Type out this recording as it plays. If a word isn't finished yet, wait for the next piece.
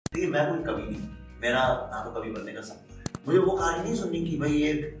देखिए मैं कोई कवि नहीं, मेरा ना तो कवि बनने का सपना है। मुझे वो कहानी नहीं सुननी कि भाई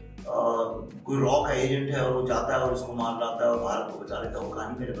एक कोई रॉ का एजेंट है और वो जाता है और उसको मार लाता है और भारत को बचा लेता है। वो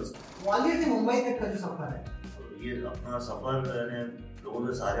कहानी मेरे पास ग्वालियर से मुंबई तक का जो सफर है, ये अपना सफर लोगों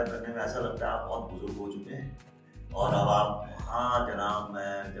से साझा करने में ऐसा लगता है आप बहुत बुजुर्ग हो चुके हैं। और अब आप, हाँ जनाब,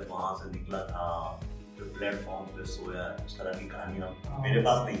 मैं जब वहाँ से निकला था फिर प्लेटफॉर्म पे सोया, इस तरह की कहानियाँ मेरे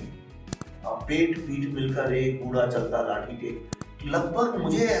पास नहीं है। अब पेट पीठ मिलकर एक बूढ़ा चलता लाठी टेक, लगभग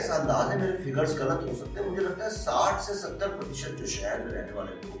मुझे ऐसा अंदाज है, मेरे फिगर्स गलत हो सकते हैं, मुझे लगता है 60 से 70% जो शहर में रहने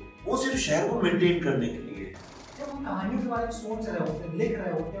वाले लोग वो सिर्फ शहर को मेंटेन करने के लिए। जब हम कहानियों के बारे में सोच रहे होते हैं, लिख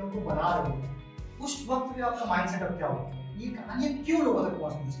रहे होते हैं, उनको बना रहे होते हैं, उस वक्त पे आपका माइंड सेटअप क्या होता है? ये कहानियां क्यों लोगों तक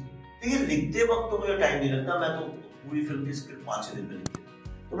पहुंचनी चाहिए? देखिए लिखते वक्त तो मुझे टाइम नहीं लगता, मैं तो पूरी फिल्म की स्क्रिप्ट 5-6 दिन में लिखती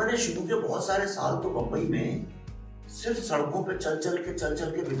हूँ। तो मैंने शुरू के बहुत सारे साल तो बम्बई में सिर्फ सड़कों पे चल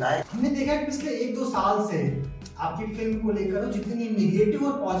चल के बिताए। हमने देखा कि पिछले 1-2 साल से आपकी फिल्म को लेकर जितनी नेगेटिव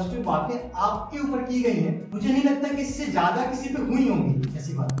और पॉजिटिव बातें आपके ऊपर की गई हैं, मुझे नहीं लगता कि इससे ज्यादा किसी पे हुई होंगी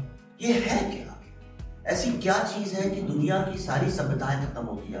ऐसी बात। ये है क्या? ऐसी क्या चीज है कि दुनिया की सारी सभ्यताएं खत्म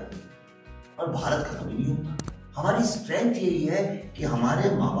होती जाती हैं और भारत खत्म नहीं होता? हमारी स्ट्रेंथ यही है कि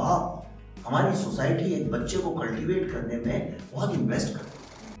हमारे माँ बाप, हमारी सोसाइटी एक बच्चे को कल्टीवेट करने में बहुत इन्वेस्ट करते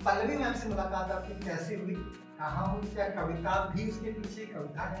हैं। पल्लवी मैम से मुलाकात आपकी कैसे हुई, कहाँ हुई, क्या कविता भी उसके पीछे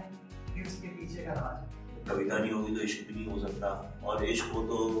कविता है कि उसके पीछे का राज है? कविता नहीं होगी तो इश्क भी नहीं हो सकता, और इश्क को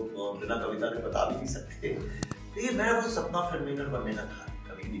तो बिना कविता के बता भी नहीं सकते। तो ये मेरा कोई सपना फिल्म मेकर बनने का था,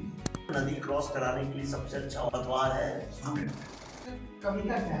 कभी भी नहीं। नदी क्रॉस कराने के लिए सबसे अच्छा पतवार है स्टूडेंट।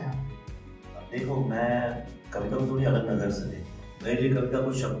 कविता क्या है? देखो मैं कविता को थोड़ी अलग नजर से देख, मेरे लिए कविता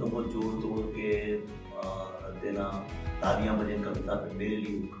कुछ शब्दों को जोड़ तोड़ के देना, तालियां बजे कविता पे मेरे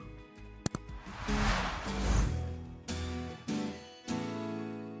लिए।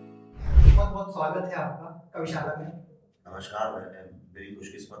 बहुत बहुत स्वागत है आपका कविशाला में। नमस्कार, मैंने मेरी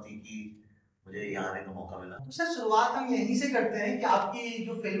खुशकिस्मती की मुझे यहाँ आने का मौका मिला। तो सर शुरुआत हम यहीं से करते हैं कि आपकी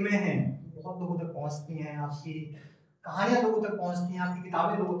जो फिल्में हैं बहुत लोगों तक पहुँचती हैं, आपकी कहानियां लोगों तक पहुँचती हैं, आपकी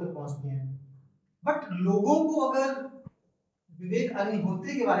किताबें लोगों तक पहुँचती हैं, बट लोगों को अगर विवेक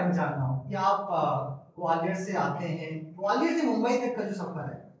अग्निहोत्री के बारे में जानना हो कि आप ग्वालियर से आते हैं, ग्वालियर से मुंबई तक का जो सफर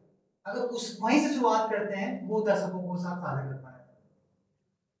है, अगर उस वहीं से शुरुआत करते हैं, वो दर्शकों को साथ साझा कर पाए।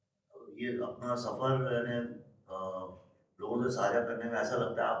 ये अपना सफर लोगों से साझा करने में ऐसा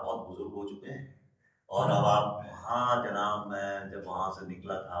लगता है आप बहुत बुजुर्ग हो चुके हैं। और अब आप, हाँ जनाब, मैं जब वहाँ से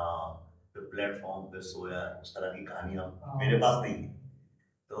निकला था फिर प्लेटफॉर्म पे सोया, इस तरह की कहानियाँ मेरे पास नहीं है।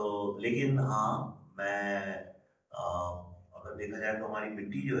 तो लेकिन हाँ, मैं अगर देखा जाए तो हमारी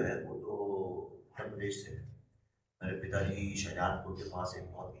मिट्टी जो है वो तो उत्तर प्रदेश से है। मेरे पिताजी शाहजहानपुर के पास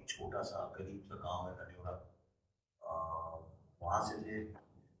एक बहुत ही छोटा सा करीब सा गाँव है कन्योरा, वहाँ से थे।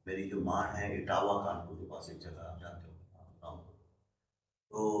 मेरी जो माँ है इटावा कानपुर के पास एक जगह, आप जानते हो कानपुर,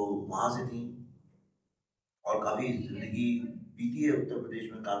 तो वहाँ से थी और काफ़ी जिंदगी बीती है उत्तर प्रदेश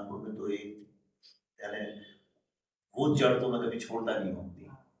में, कानपुर में। तो एक यानी वो जड़ तो मैं कभी छोड़ता नहीं हूँ अपनी,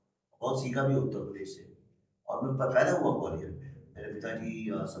 बहुत सीखा भी उत्तर प्रदेश से। और मैं पैदा हुआ ग्वालियर में, मेरे पिताजी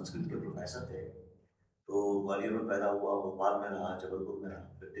संस्कृत के प्रोफेसर थे, तो ग्वालियर में पैदा हुआ, भोपाल में रहा, जबलपुर में रहा,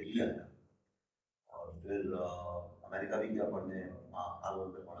 फिर दिल्ली आया और फिर अमेरिका भी गया पढ़ने,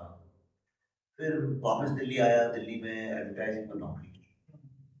 हार्वर्ड में पढ़ा, फिर वापस दिल्ली आया, दिल्ली में एडवर्टाइजिंग में नौकरी की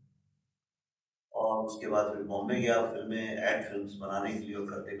और उसके बाद फिर बॉम्बे गया एड फिल्म्स बनाने के लिए, और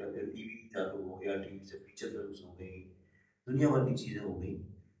करते करते टीवी चालू हो गया, टीवी से फीचर फिल्म्स हो गई, दुनिया भर की चीज़ें हो गई।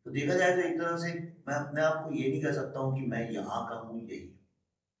 तो देखा जाए तो एक तरह से मैं अपने आप को ये नहीं कह सकता हूँ कि मैं यहाँ का हूँ, यही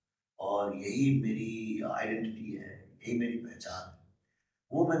और यही मेरी आइडेंटिटी है, यही मेरी पहचान है,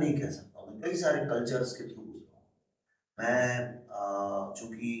 वो मैं नहीं कह सकता। मैं कई सारे कल्चर्स के थ्रू गुजरा हूँ। मैं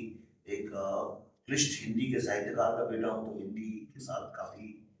चूँकि एक क्लिष्ट हिंदी के साहित्यकार का बेटा हूँ, तो हिंदी के साथ काफ़ी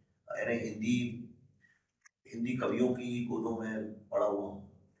यानी हिंदी कवियों की गोदों में पड़ा हुआ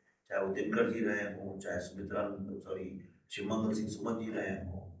हूँ, चाहे वो दिनकर जी रहे हों, चाहे शिवमंगल सिंह सुमन जी रहे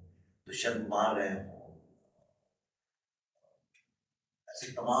हों, दुष्यंत कुमार रहे हों,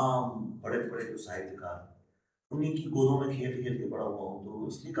 ऐसे तमाम बड़े बड़े जो साहित्यकार, उन्हीं की गोदों में खेल खेल के बड़ा हुआ हूँ, तो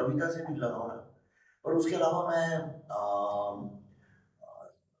इसलिए कविता से भी लगाव है। और उसके अलावा मैं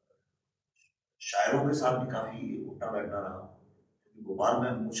शायरों के साथ भी काफ़ी उठना बैठना रहा, क्योंकि भोपाल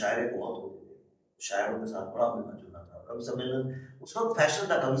में मुशायरे बहुत होते थे, शायरों के साथ बड़ा मिलना जुलना था। कवि सम्मेलन उस वक्त फैशन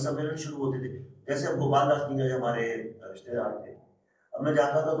था, कवि सम्मेलन शुरू होते थे, जैसे अब गोपाल दास नीरज हमारे रिश्तेदार थे, अब मैं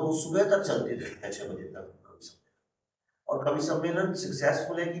जाता था तो वो सुबह तक चलते थे, 6 बजे तक कवि सम्मेलन। और कवि सम्मेलन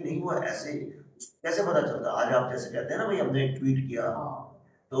सक्सेसफुल है कि नहीं हुआ ऐसे कैसे पता चलता? आज आप जैसे कहते हैं ना भाई हमने एक ट्वीट किया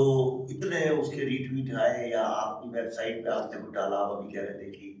तो इतने उसके रीट्वीट आए, या आपकी वेबसाइट पे आपने कुछ डाला, अभी कह रहे थे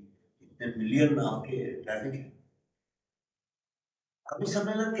कि इतने मिलियन आपके ट्रैफिक है। कवि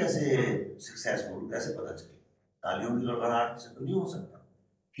सम्मेलन कैसे सक्सेसफुल, कैसे पता चले? तालियों की गड़गड़ाहट से तो नहीं हो सकता।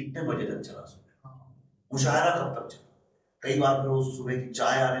 कितने बजे तक चला सुबह? मुशायरा कब तक चला? कई बार फिर उस सुबह की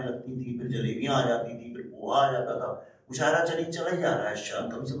चाय आने लगती थी, फिर जलेबियां आ जाती थी, फिर पोहा आ जाता था। मुशायरा चला ही जा रहा है, शाम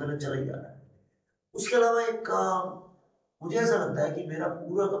कवि सम्मेलन चला ही जा रहा है। उसके अलावा एक मुझे ऐसा लगता है कि मेरा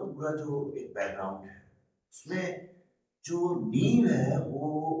पूरा का पूरा जो एक बैकग्राउंड है उसमें जो नींव है वो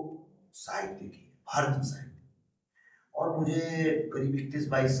साहित्य की, भारतीय साहित्य। और मुझे करीब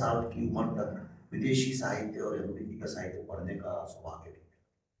 21-22 साल की उम्र तक विदेशी साहित्य और अमेरिकी का साहित्य पढ़ने का सौभाग्य नहीं मिला।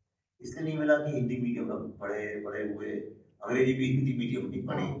 इसलिए नहीं मिला कि हिंदी मीडियम में पढ़े हुए, अंग्रेजी भी हिंदी मीडियम नहीं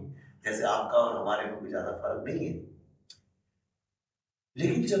पढ़ी, जैसे आपका और हमारे में कोई ज़्यादा फर्क नहीं है।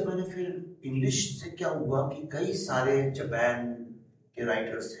 लेकिन जब मैंने फिर इंग्लिश से क्या हुआ कि कई सारे जापान के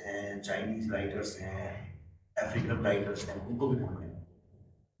राइटर्स हैं, चाइनीज राइटर्स हैं, अफ्रीकन राइटर्स हैं, उनको भी पढ़ने,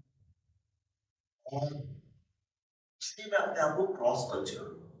 और इसलिए मैं अपने आप को क्रॉस कल्चर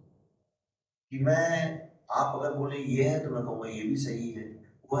कि मैं, आप अगर बोले ये है तो मैं कहूँगा ये भी सही है,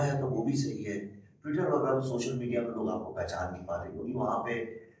 वो है तो वो भी सही है। ट्विटर वगैरह पर, सोशल मीडिया पर लोग आपको पहचान नहीं पाते क्योंकि वहाँ पे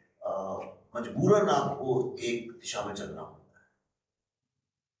मजबूरन आपको एक दिशा में चलना होता है।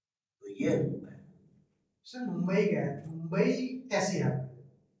 तो ये है। सर मुंबई गए, मुंबई कैसी है?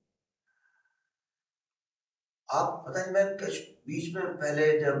 आप पता नहीं, मैं बीच में पहले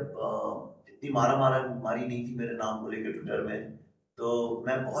जब इतनी मारी नहीं थी मेरे नाम को लेकर ट्विटर में, तो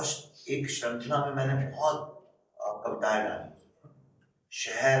मैं बहुत एक श्रृंखला में मैंने बहुत कविताएं डाली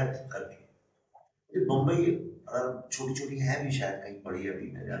शहर करके। मुंबई अगर छोटी छोटी है भी, शायद कहीं पड़ी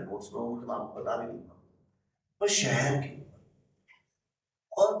अभी मेरे नोट्स में हो तो आपको बता भी दूंगा, पर शहर के।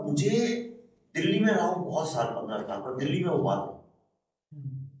 और मुझे दिल्ली में रहा हूँ बहुत साल, 15 साल, पर दिल्ली में वो बात नहीं।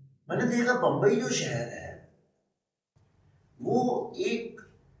 मैंने देखा बंबई जो शहर है वो एक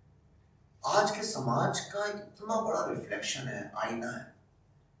आज के समाज का इतना बड़ा रिफ्लेक्शन है, आईना है।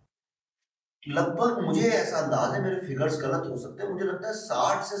 लगभग मुझे ऐसा अंदाज है, मेरे फिगर्स गलत हो सकते हैं, मुझे लगता है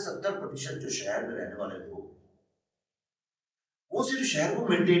 60 से 70% जो शहर में रहने वाले लोग वो सिर्फ शहर को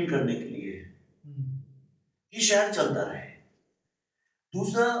मेंटेन करने के लिए कि शहर चलता रहे।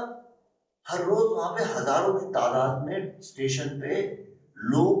 दूसरा, हर रोज वहां पे हजारों की तादाद में स्टेशन पे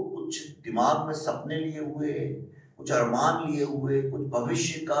लोग कुछ दिमाग में सपने लिए हुए, कुछ अरमान लिए हुए, कुछ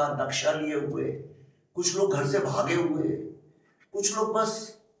भविष्य का नक्शा लिए हुए, कुछ लोग घर से भागे हुए, कुछ लोग बस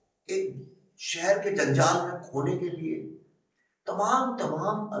एक शहर के जंजाल में खोने के लिए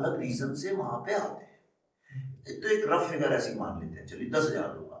तमाम अलग रीजन से वहां पे आते हैं। तो एक रफ फिगर ऐसी मान लेते हैं, चलिए 10,000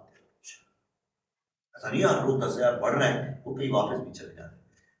 लोग आते हैं। ऐसा नहीं हर रोज 10,000 बढ़ रहे हैं, वो कहीं वापस भी चले जाते हैं।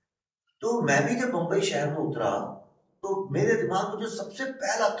 तो मैं भी जब मुंबई शहर में उतरा तो मेरे दिमाग में जो सबसे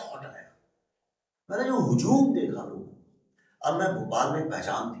पहला थॉट आया, मैंने जो हुजूम देखा लोग। अब मैं भोपाल में एक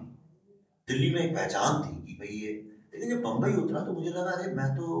पहचान थी, दिल्ली में एक पहचान थी कि भाई ये, लेकिन जब मुंबई उतरा तो मुझे लगा अरे मैं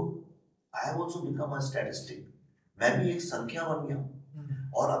तो I have also become a statistic, मैं भी एक संख्या बन गया।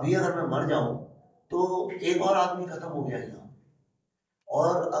 और अभी अगर मैं मर जाऊं तो एक और आदमी खत्म हो गया यहाँ,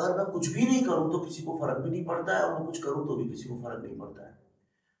 और अगर मैं कुछ भी नहीं करूं तो किसी को फर्क भी नहीं पड़ता है, और मैं कुछ करूं तो भी किसी को फर्क नहीं पड़ता है।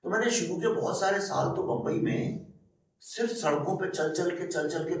 तो मैंने शुरू के बहुत सारे साल तो मुंबई में सिर्फ सड़कों पे चल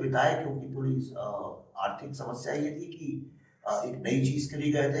चल के बिताए, क्योंकि थोड़ी आर्थिक समस्या ये थी कि एक नई चीज के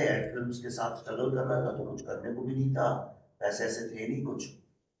लिए गए थे, एड फिल्म्स के साथ स्ट्रगल कर रहा था, तो कुछ करने को भी नहीं था, पैसे ऐसे थे नहीं कुछ।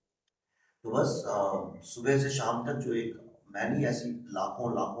 तो बस सुबह से शाम तक जो एक, मैं नहीं, ऐसी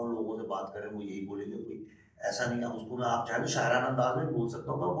लाखों लाखों लोगों से बात करें वो यही बोलेंगे, कोई ऐसा नहीं है उसको मैं आप चाहे तो शायराना अंदाज में बोल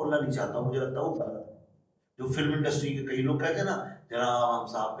सकता हूँ, मैं बोलना नहीं चाहता हूँ, मुझे लगता है वो गलत है। जो फिल्म इंडस्ट्री के कई लोग कहते हैं ना, जनाब हम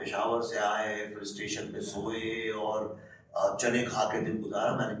साहब पेशावर से आए, फिर स्टेशन पे सोए और चने खा के दिन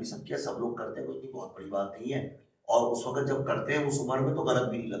गुजारा, मैंने भी सब किया, सब लोग करते हैं, कोई बहुत बड़ी बात नहीं है। और उस वक्त जब करते हैं उस उम्र में तो गलत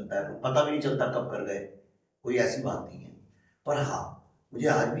भी नहीं लगता है, पता भी नहीं चलता कब कर गए, कोई ऐसी बात नहीं है। पर हाँ, मुझे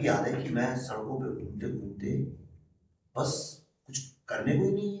आज भी याद है कि मैं सड़कों पे घूमते घूमते बस कुछ करने को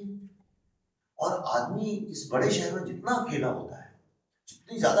ही नहीं है। और आदमी इस बड़े शहर में जितना अकेला होता है,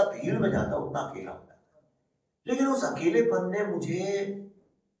 जितनी ज्यादा भीड़ में जाता है उतना अकेला होता है। लेकिन उस अकेलेपन ने मुझे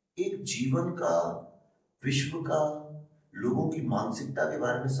एक जीवन का, विश्व का, लोगों की मानसिकता के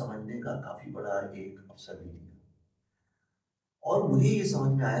बारे में समझने का काफी बड़ा एक अवसर भी दिया। और मुझे ये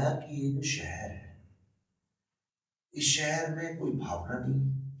समझ में आया कि ये जो शहर है, इस शहर में कोई भावना नहीं,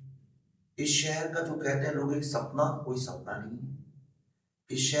 इस शहर का जो कहते हैं लोग एक सपना, कोई सपना नहीं है,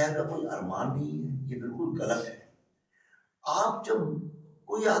 इस शहर का कोई अरमान नहीं है, ये बिल्कुल गलत है। आप जब,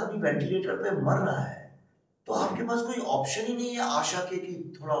 कोई आदमी वेंटिलेटर पे मर रहा है तो आपके पास कोई ऑप्शन ही नहीं है आशा के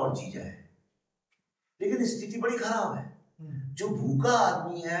कि थोड़ा और जी जाए। लेकिन स्थिति बड़ी खराब है। जो भूखा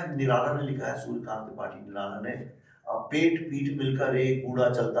आदमी है, निराला ने लिखा है, सूर्यकांत त्रिपाठी निराला ने, पेट पीठ मिलकर एक, कूड़ा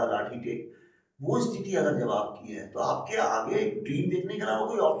चलता लाठी टेक, वो स्थिति अगर जब आपकी है तो आपके आगे ड्रीम देखने के अलावा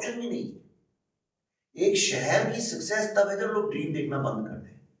कोई ऑप्शन भी नहीं। एक शहर की सक्सेस तब है जब लोग ड्रीम देखना बंद कर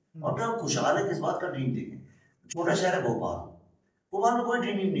दें। और फिर हम खुशहाल है किस बात का ड्रीम देखें। छोटा शहर है भोपाल, भोपाल में कोई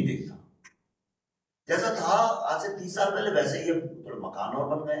ड्रीम नहीं देखता। जैसा था आज से 30 साल पहले वैसे ही अब थोड़े मकान और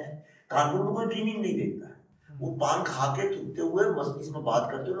बन गए हैं। कानपुर में कोई ड्रीमिंग नहीं देखता है। वो पान खा के थूकते हुए मस्ती में बात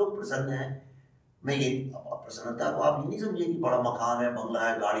करते हुए लोग प्रसन्न हैं। मैं ये प्रसन्नता को आप ये नहीं समझिए कि बड़ा मकान है, बंगला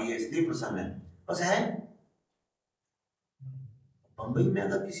है, गाड़ी है इसलिए प्रसन्न है, बस है। बंबई में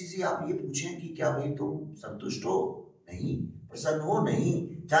अगर किसी से आप ये पूछें कि क्या भाई तुम संतुष्ट हो, नहीं। प्रसन्न हो, नहीं।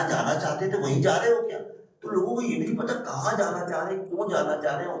 जहाँ जाना चाहते थे वहीं जा रहे हो क्या? तो लोगों को ये भी नहीं पता कहाँ जाना चाह रहे हैं, क्यों जाना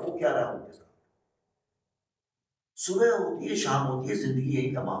चाह रहे हैं, और वो क्या रहा है उनके साथ। सुबह होती है, शाम होती है, जिंदगी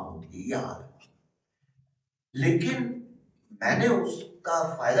यही तमाम होती है, ये हाल है। लेकिन मैंने उसका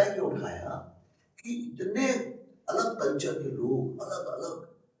फायदा ये उठाया कि इतने अलग कल्चर के लोग, अलग अलग,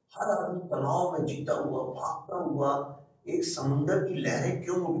 हर आदमी तनाव में जीता हुआ, भागता हुआ, एक समुंदर की लहरें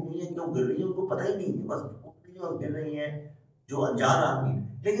क्यों उठ रही हैं, क्यों गिर रही हैं, उनको पता ही नहीं है, बस उठ रही है और गिर रही हैं, जो अनजान आदमी।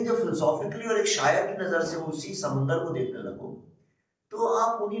 लेकिन जब फिलोसॉफिकली और एक शायर की नजर से उसी समुंदर को देखने लगो तो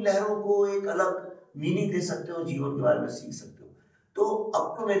आप उन्हीं लहरों को एक अलग मीनिंग दे सकते हो, जीवन के बारे में सीख सकते हो। तो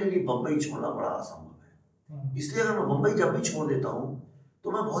अब तो मेरे लिए बम्बई छोड़ना बड़ा असंभव है। इसलिए अगर मैं बम्बई जब भी छोड़ देता हूँ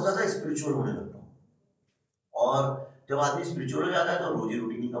तो मैं बहुत ज्यादा स्पिरिचुअल होने लगता हूँ। और जब आदमी स्पिरिचुअल हो जाता है तो रोजी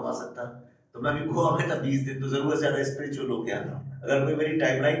रोटी नहीं कमा सकता। तो मैं भी गोवा में था 20 दिन, तो जरूरत से ज्यादा स्पिरिचुअल हो गया। अगर कोई मेरी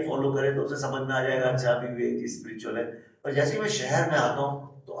टाइमलाइन फॉलो करे तो उसे समझ में आ जाएगा, अच्छा अभी विवेक स्पिरिचुअल है। पर जैसे ही मैं शहर में आता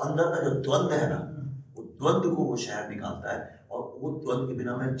हूँ तो अंदर का जो द्वंद्व है ना, वो द्वंद्व को वो शहर निकालता है, और वो द्वंद्व के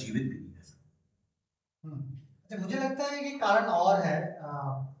बिना मैं जीवित भी नहीं रह सकता। अच्छा, मुझे लगता है कि कारण और है।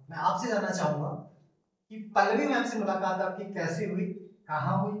 मैं आपसे जानना चाहूंगा कि पल्लवी मैम से मुलाकात आपकी कैसे हुई,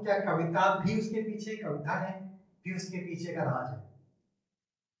 कहाँ हुई, क्या कविता भी उसके पीछे, कविता है भी उसके पीछे का राज है?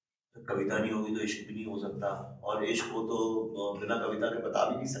 तो कविता नहीं होगी तो इश्क भी नहीं हो सकता, और इश्क को तो बिना कविता के बता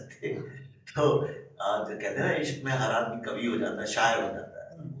भी नहीं सकते। तो जो कहते हैं ना, इश्क में हर आदमी कवि हो जाता है, शायर हो जाता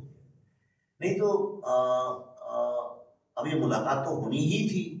है। नहीं तो अब ये मुलाकात तो होनी ही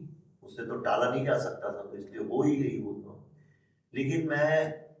थी, उससे तो टाला नहीं जा सकता था, तो इसलिए हो ही गई वो तो। लेकिन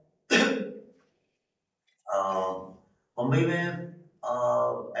मैं मुंबई में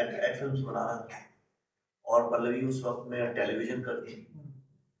एड फिल्म्स बना रहा था, और पल्लवी उस वक्त में टेलीविजन करती थी।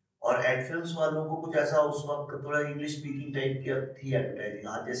 और एड फिल्म्स वालों को कुछ ऐसा उस वक्त थोड़ा इंग्लिश स्पीकिंग टाइप की थी एडवर्टाइजिंग,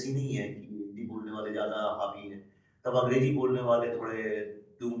 आज जैसी नहीं है कि हिंदी बोलने वाले ज़्यादा हावी हैं। तब अंग्रेजी बोलने वाले थोड़े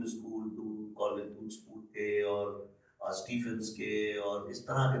tune school, to college twin school के, और स्टीफेंस के, और इस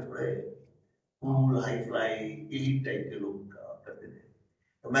तरह के थोड़े cool high fly elite type के लोग करते थे।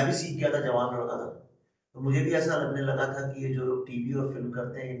 तो मैं भी सीख गया था, जवान लड़का था, तो मुझे भी ऐसा लगने लगा था कि ये जो लोग टीवी और फिल्म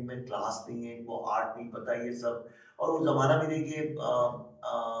करते हैं इनमें क्लास नहीं है, इनको आर्ट नहीं पता ये सब। और वो ज़माना भी देखिए,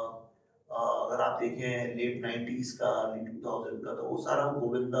 अगर आप देखें लेट 90s का, अर्ली 2000 का, तो वो सारा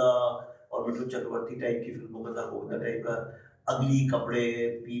गोविंदा और मिठू चक्रवर्ती टाइप की फिल्मों का था। गोविंदा टाइप का अगली कपड़े,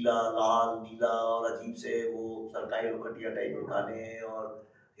 पीला लाल नीला, और अजीब से वो सरकारी लोकटिया टाइप के गाने, और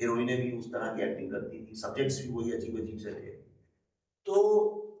हीरोइनें भी उस तरह की एक्टिंग करती थी, सब्जेक्ट्स भी वही अजीब अजीब से थे। तो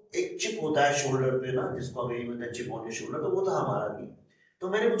एक चिप होता है शोल्डर पे ना, जिसको अंग्रेजी में कहते हैं चिप ऑन योर शोल्डर, तो वो था हमारा भी। तो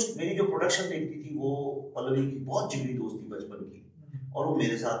मेरी जो प्रोडक्शन देखती थी वो पल्लवी की बहुत जिगरी दोस्त थी बचपन की, और वो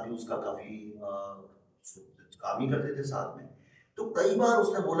मेरे साथ भी उसका काफी काम ही करते थे साथ में। तो कई बार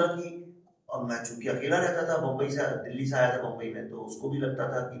उसने बोला कि, अब मैं चूंकि अकेला रहता था, मुंबई से दिल्ली से आया था मुंबई में, तो उसको भी लगता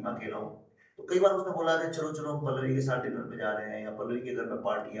था कि मैं अकेला हूँ। तो कई बार उसने बोला कि चलो चलो पल्लवी के साथ डिनर पे जा रहे हैं, या पल्लवी के घर में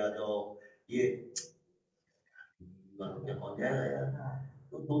पार्टी आ जाओ, ये क्या पहुंच जाएगा यार।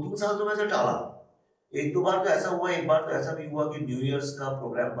 तो 2-3 साल तो वैसे टाला। एक दो बार तो ऐसा हुआ, एक बार तो ऐसा भी हुआ कि न्यू ईयर्स का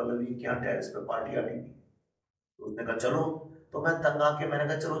प्रोग्राम पल्लवी के यहाँ टेरेस पे पार्टी आ गई थी, तो उसने कहा चलो। तो मैं तंग आके मैंने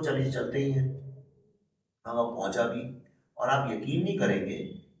कहा चलो चलिए चलते ही हैं। हाँ, वहाँ पहुंचा भी, और आप यकीन नहीं करेंगे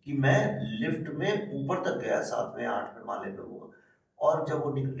कि मैं लिफ्ट में ऊपर तक गया, 7वें 8वें माले पे हुआ, और जब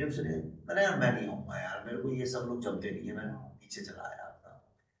वो लिफ्ट से मैंने, यार मैं नहीं आऊंगा यार, मेरे को ये सब लोग जमते नहीं है, मैं पीछे चला आया अपना।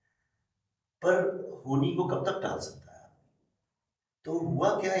 पर होनी को कब तक टाल सकता है? तो हुआ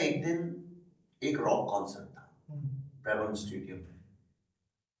क्या, एक दिन एक रॉक कॉन्सर्ट था ब्रेबन स्टेडियम में,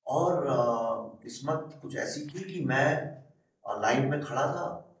 और किस्मत कुछ ऐसी थी कि मैं लाइन में खड़ा था,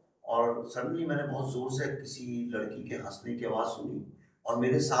 और सडनली मैंने बहुत जोर से किसी लड़की के हंसने की आवाज़ सुनी, और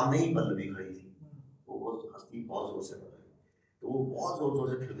मेरे सामने ही पल्लवी खड़ी थी। वो बहुत हंसी, बहुत जोर से पड़ रही, तो वो बहुत जोर जोर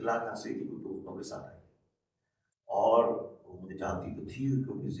से खिलखिला के हंस रही थी, कुछ दोस्तों के साथ आई, और वो मुझे जानती तो थी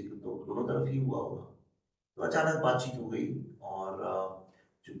क्योंकि जिक्र तो दोनों तरफ ही हुआ होगा। तो अचानक बातचीत हो गई, और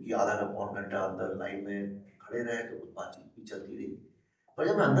चूंकि आधा घंटा पौन घंटा अंदर लाइन में खड़े रहे तो कुछ बातचीत भी चलती रही। पर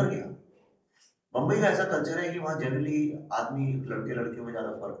जब मैं अंदर गया, मुंबई का ऐसा कल्चर है कि वहाँ जनरली आदमी लड़के लड़के में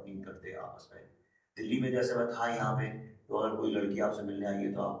ज़्यादा फर्क नहीं करते आपस में, दिल्ली में जैसे मैं था यहाँ पे, तो अगर कोई लड़की आपसे मिलने आई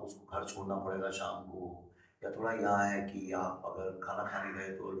है तो आपको उसको घर छोड़ना पड़ेगा शाम को, या थोड़ा यहाँ है कि आप अगर खाना खाने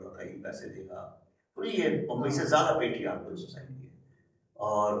गए तो लड़का ही पैसे देगा। थोड़ी ये मुंबई से ज़्यादा पेट्रियार्कल सोसाइटी है।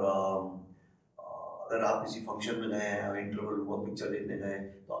 और अगर आप किसी फंक्शन में गए हैं और इंटरवल हुआ पिक्चर देखने गए,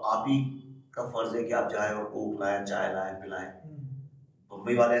 तो आप ही का फर्ज है कि आप जाएं और कोक लाएं, चाय लाएं, पिलाएं।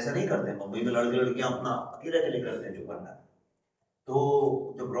 मुंबई वाले ऐसा नहीं करते हैं। मुंबई में लड़के लड़कियां अपना अकेले अकेले करते हैं जो करना है।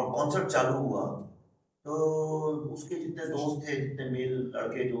 तो जब रॉक कॉन्सर्ट चालू हुआ तो उसके जितने दोस्त थे, जितने मेल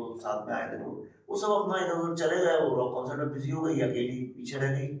लड़के जो साथ में आए थे, वो सब अपना इधर उधर चले गए। वो रॉक कॉन्सर्ट में बिजी हो गई, अकेली पीछे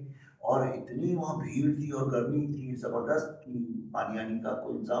रह गई। और इतनी वहाँ भीड़ थी और गर्मी थी जबरदस्त कि पानी आने का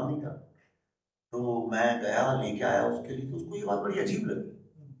कोई इंतजाम नहीं था। तो मैं गया, लेके आया उसके लिए। तो उसको ये बात बड़ी अजीब लगी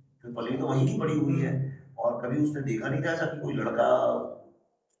क्योंकि पली तो वहीं की पड़ी हुई है और कभी उसने देखा नहीं था ऐसा कि कोई लड़का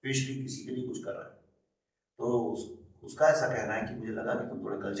स्पेशली किसी के लिए कुछ कर रहा है। तो उसका ऐसा कहना है कि मुझे लगा कि तुम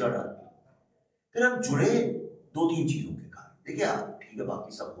थोड़े कल्चर डालते हो। फिर हम जुड़े 2-3 चीज़ों के कारण। देखिए आप, ठीक है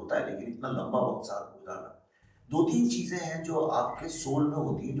बाकी सब होता है, लेकिन इतना लंबा वक्त साथ गुजारना, 2-3 चीज़ें हैं जो आपके सोल में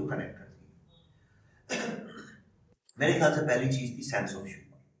होती हैं, जो कनेक्ट करती हैं। मेरे ख्याल से पहली चीज़ थी सेंस ऑफ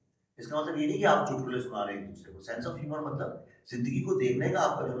ह्यूमर। इसका मतलब ये नहीं कि आप चुटकुले सुना रहे हैं एक दूसरे को। सेंस ऑफ ह्यूमर मतलब जिंदगी को देखने का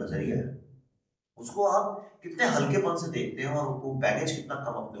आपका जो नजरिया है, उसको आप कितने हल्केपन से देखते हैं और वो बैगेज कितना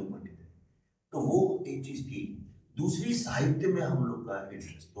कम अपने ऊपर लेते हैं। तो वो एक चीज़ थी। दूसरी, साहित्य में हम लोग का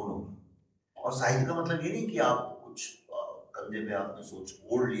इंटरेस्ट दोनों का। और साहित्य का मतलब ये नहीं कि आप कुछ कंधे पे आपने सोच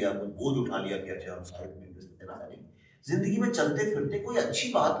ओढ़ लिया, कोई बोझ उठा लिया कि अच्छा हम साहित्य में इंटरेस्ट देना है। नहीं, जिंदगी में चलते फिरते कोई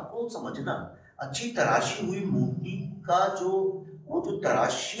अच्छी बात को समझना, अच्छी तराशी हुई मूर्ति का जो वो जो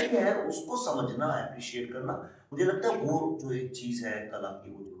तराशी है उसको समझना, अप्रिशिएट करना, मुझे लगता है वो जो एक चीज़ है कला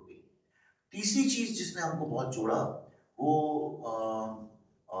की, वो जुड़ गई। तीसरी चीज़ जिसने हमको बहुत जोड़ा वो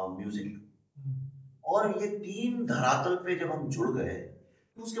म्यूजिक। और ये 3 धरातल पे जब हम जुड़ गए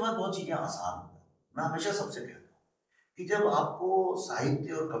तो उसके बाद बहुत चीज़ें आसान हो गई। मैं हमेशा सबसे कहता हूँ कि जब आपको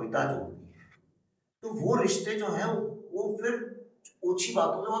साहित्य और कविता जोड़ती है तो वो रिश्ते जो हैं वो फिर ओछी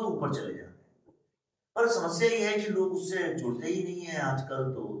बातों से बहुत ऊपर चले जाते हैं। पर समस्या ये है कि लोग उससे जुड़ते ही नहीं है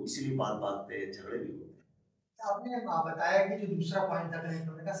आजकल, तो इसीलिए बात बात पे झगड़े भी होते हैं। आपने बताया कि जो दूसरा पॉइंट था कनेक्ट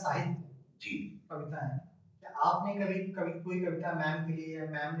होने का, साहित्य जी। कविता है। क्या आपने कभी कभी कोई कविता मैम के लिए, या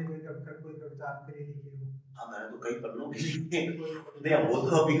मैम ने कोई कविता आपके लिए लिखी हो? हाँ, मैंने तो कई पन्नों की लिखी नहीं, वो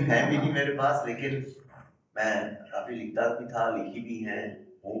तो अभी है भी नहीं मेरे पास, लेकिन मैं काफ़ी लिखता भी था, लिखी भी हैं,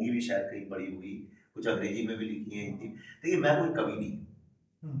 होंगी भी शायद कहीं पढ़ी हुई, कुछ अंग्रेजी में भी लिखी है, हिंदी। देखिए मैं कोई कवि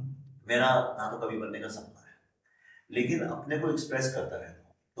नहीं, मेरा ना तो कवि बनने का सपना है, लेकिन अपने को एक्सप्रेस करता रहता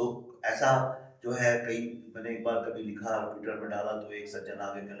हूँ। तो ऐसा जो है, कई मैंने एक बार कभी लिखा, ट्विटर में डाला, तो एक सज्जन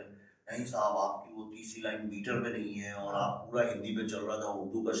आगे कह, नहीं साहब आपकी वो तीसरी लाइन मीटर में नहीं है और आप पूरा हिंदी में चल रहा था,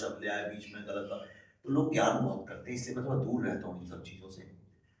 उर्दू का शब्द ले आए बीच में, गलत बात। तो लोग ज्ञान बहुत करते हैं, इसलिए मैं थोड़ा दूर रहता हूँ इन सब चीज़ों से।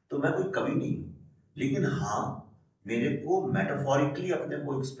 तो मैं कोई कवि नहीं हूँ, लेकिन हाँ, मेरे को मेटाफोरिकली अपने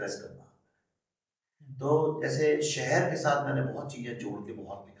को एक्सप्रेस करना। तो जैसे शहर के साथ मैंने बहुत चीज़ें जोड़ के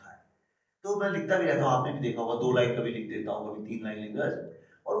बहुत लिखा है, तो मैं लिखता भी रहता हूँ। आपने भी देखा होगा, 2 लाइन कभी लिख देता हूँ, कभी 3 लाइन लिख देता हूँ,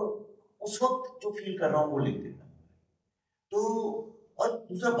 और उस वक्त जो फील कर रहा हूँ वो लिख देता हूँ। तो और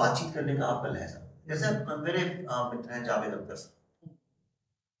दूसरा, बातचीत करने का आपका लहजा। जैसे मेरे मित्र हैं जावेद अख्तर साहब।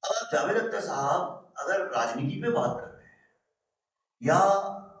 अब जावेद अख्तर साहब अगर राजनीति पे बात कर रहे हैं, या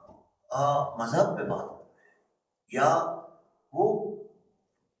मजहब पे बात कर रहे हैं, या वो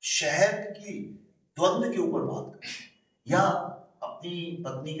शहर की द्वंद्व के ऊपर बात कर रहे हैं, या अपनी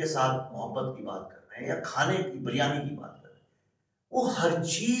पत्नी के साथ मोहब्बत की बात कर रहे हैं, या खाने की, बिरयानी की बात कर रहे हैं, वो हर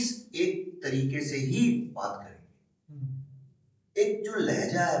चीज एक तरीके से ही बात करेंगे। एक जो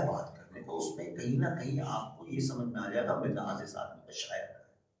लहजा है बात करने का, उसमें कहीं ना कहीं आपको ये समझ में आ जाएगा मिजाज इस आदमी का शायर है,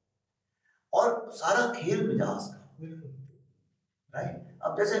 और सारा खेल मिजाज का, राइट।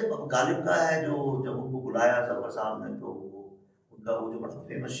 अब जैसे गालिब का है, जो जब उनको बुलाया जफर साहब ने, तो उनका वो जो बड़ा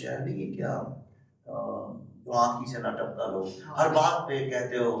फेमस शेयर नहीं है क्या, जो आंखी से ना टपका लो, हर बात पे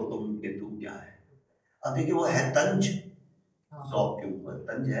कहते हो तुम कि तू क्या है। अब देखिए वो है तंज, ज़ौक़ के ऊपर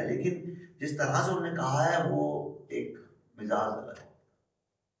तंज है, लेकिन जिस तरह से उन्होंने कहा है वो एक मिजाज अलग है।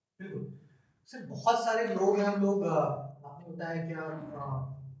 बिल्कुल सर, बहुत सारे लोग हैं, हम लोग आपने बताया कि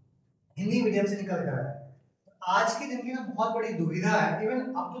हिंदी मीडियम से निकल कर आए। आज की जिंदगी में बहुत बड़ी दुविधा है। इवन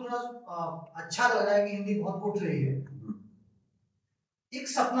अब तो थोड़ा अच्छा लग रहा है कि हिंदी बहुत उठ रही है। एक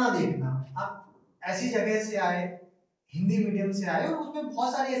सपना देखना, आप ऐसी जगह से आए, हिंदी मीडियम से आए, और उसमें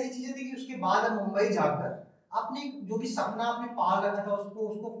बहुत सारी ऐसी चीजें थी कि उसके बाद हम मुंबई जाकर आपने जो भी सपना आपने पाल रखा था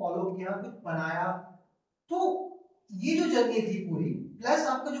उसको फॉलो किया, कुछ बनाया। तो ये जो जर्नी थी पूरी, प्लस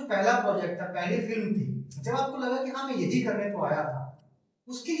आपका जो पहला प्रोजेक्ट था, पहली फिल्म थी, जब आपको लगा कि हाँ मैं यही करने तो आया था,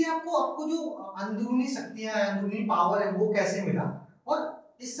 उसके लिए आपको जो अंदरूनी शक्तियां हैं, अंदरूनी पावर है, वो कैसे मिला? और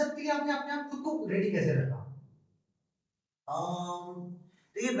इस सब के लिए आपने अपने आप खुद को रेडी कैसे रखा?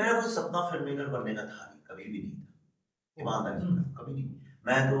 देखिए, मेरा कोई सपना फिल्म मेकर बनने का था नहीं, कभी भी नहीं था, ईमानदारी से कभी नहीं।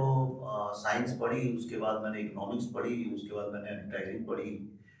 मैं तो साइंस पढ़ी, उसके बाद मैंने इकोनॉमिक्स पढ़ी, उसके बाद मैंने एडवर्टाइजिंग पढ़ी,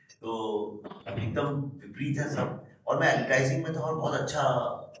 तो एकदम विपरीत है सब। और मैं एडवर्टाइजिंग में था और बहुत अच्छा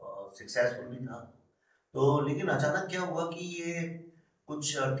सक्सेसफुल भी था। तो लेकिन अचानक क्या हुआ कि ये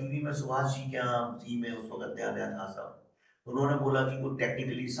कुछ टीवी में सुभाष जी के यहाँ जी में उस वक्त नया नया था सब, तो उन्होंने बोला कि कुछ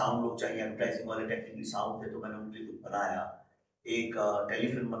टेक्निकली साउंड लोग चाहिए, एडवर्टाइजिंग वाले टेक्निकली साउंड थे, तो मैंने उनके लिए कुछ बनाया, एक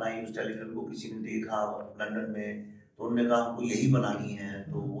टेलीफिल्म बनाई। उस टेलीफिल्म को किसी ने देखा लंदन में, तो उन्होंने कहा हमको यही बनानी है,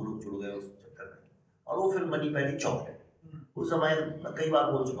 तो वो लोग जुड़ गए उस चक्कर में, और वो फिल्म बनी पहली चॉकलेट। उस समय मैं कई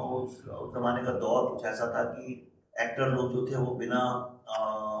बार बोल चुका हूँ, उस जमाने का दौर कुछ ऐसा था कि एक्टर लोग जो थे वो बिना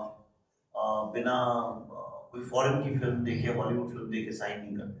बिना कोई फॉरेन की फिल्म देखे, हॉलीवुड फिल्म देखे साइन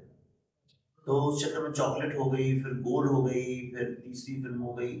नहीं करते। तो उस चक्कर में चॉकलेट हो गई, फिर गोल हो गई, फिर तीसरी फिल्म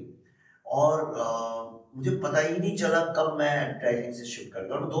हो गई, और मुझे पता ही नहीं चला कब मैं एडवर्टाइजिंग से शिफ्ट कर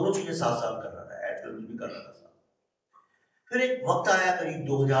गया, और मैं दोनों चीजें साथ साथ कर रहा था, एड फिल्म भी कर रहा था साथ। फिर एक वक्त आया करीब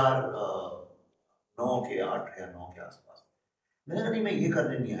 2009 के 8 या 9 के आसपास, मैंने कहा नहीं, मैं ये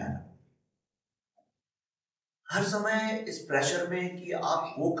करने नहीं आया हर समय इस प्रेशर में कि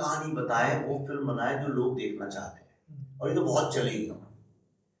आप वो कहानी बताएं, वो फिल्म बनाएं जो लोग देखना चाहते हैं, और ये तो बहुत चलेगी।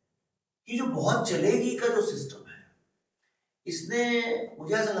 ये जो बहुत चलेगी का जो सिस्टम है, इसने,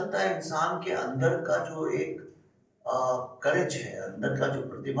 मुझे ऐसा लगता है, इंसान के अंदर का जो एक करेज है, अंदर का जो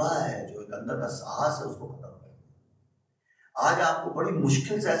प्रतिभा है, जो एक अंदर का साहस है, उसको खत्म कर। आज आपको बड़ी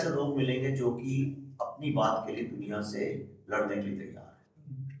मुश्किल से ऐसे लोग मिलेंगे जो कि अपनी बात के लिए दुनिया से लड़ने के लिए तैयार है,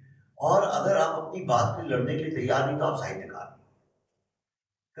 और अगर आप अपनी बात के लिए लड़ने के लिए तैयार नहीं तो आप साहित्यकार नहीं,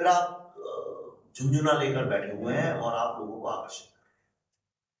 फिर आप झुंझुना लेकर बैठे हुए हैं और आप लोगों को आकर्षित कर रहे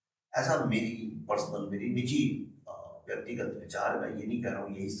हैं। ऐसा मेरी पर्सनल, मेरी निजी व्यक्तिगत विचार, मैं ये नहीं कह रहा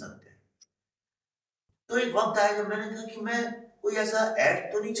हूँ यही सत्य है। तो एक वक्त आया जब मैंने कहा कि मैं कोई ऐसा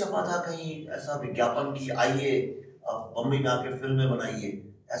एड तो नहीं छपा था कहीं, ऐसा विज्ञापन की आइए बम्बई में आके फिल्में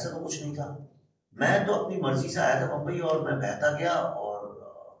बनाइए, ऐसा तो कुछ नहीं था। मैं तो अपनी मर्जी से आया था बम्बई, और मैं बहता गया और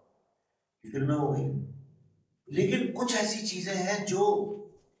फिल्में हो गई। लेकिन कुछ ऐसी चीजें हैं जो,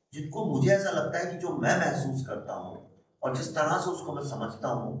 जिनको मुझे ऐसा लगता है कि जो मैं महसूस करता हूँ और जिस तरह से उसको मैं समझता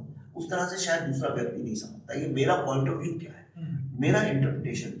हूँ, उस तरह से शायद दूसरा व्यक्ति नहीं समझता। ये मेरा पॉइंट ऑफ व्यू क्या है, मेरा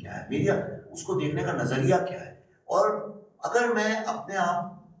इंटरप्रिटेशन क्या है, मेरा उसको देखने का नजरिया क्या है। और अगर मैं अपने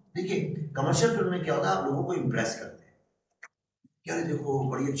आप, देखिए कमर्शियल फिल्म में क्या होता है, आप लोगों को इम्प्रेस करते हैं कि अरे देखो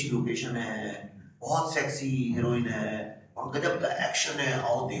बड़ी अच्छी लोकेशन है, बहुत सेक्सी हीरोइन है, और गजब का एक्शन है,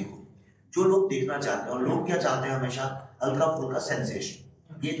 आओ देखो। जो लोग देखना चाहते हैं, और लोग क्या चाहते हैं हमेशा, हल्का फुल्का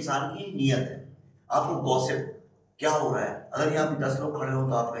सेंसेशन, ये इंसान की नीयत है। आपको गॉसिप क्या हो रहा है, अगर यहाँ पे 10 लोग खड़े हो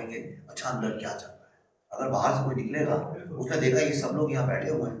तो आप कहेंगे अच्छा अंदर क्या चल रहा है। अगर बाहर से कोई निकलेगा, उसने देखा ये सब लोग यहाँ बैठे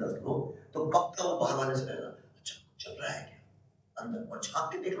हुए हैं 10 लोग, तो पक्का वो बाहर वाले से कहेगा अच्छा चल रहा है क्या अंदर, और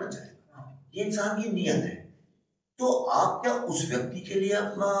झांक के देखना चाहेगा। ये इंसान की नीयत है। तो आप क्या उस व्यक्ति के लिए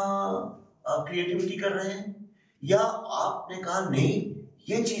अपना क्रिएटिविटी कर रहे हैं, या आपने कहा नहीं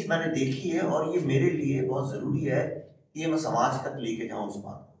ये चीज मैंने देखी है और ये मेरे लिए बहुत जरूरी है कि ये मैं समाज तक लेके जाऊं उस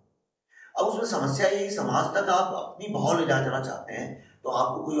बात को। अब उसमें समस्या ये, समाज तक आप अपनी भाव ले जाना चाहते हैं, तो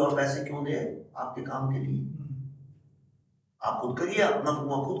आपको कोई और पैसे क्यों दे आपके काम के लिए? आप खुद करिए, अपना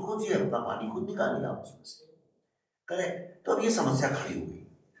कुआं खुद खोजिए, अपना पानी खुद निकालिए आप उसमें से, करेक्ट। तो अब ये समस्या खड़ी हो गई।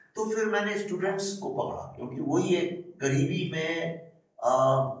 तो फिर मैंने स्टूडेंट्स को पकड़ा, क्योंकि वही एक गरीबी में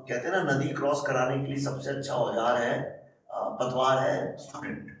कहते हैं ना, नदी क्रॉस कराने के लिए सबसे अच्छा औजार है, पतवार है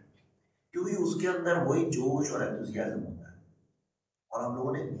स्टूडेंट, क्योंकि उसके अंदर वही जोश और एंथुसियाज्म होता है। और हम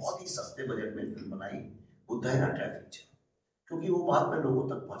लोगों ने बहुत ही सस्ते बजट में फिल्म बनाई, बुद्धा ना ट्रैफिक जैम, क्योंकि वो बात मैं लोगों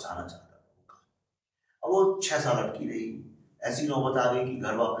तक पहुंचाना चाहता था। अब वो 6 साल अटकी रही, ऐसी नौबत आ गई कि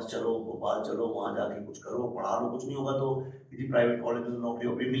घर वापस चलो, भोपाल चलो, वहां जाके कुछ करो, पढ़ा लो, कुछ नहीं होगा तो किसी प्राइवेट कॉलेज में नौकरी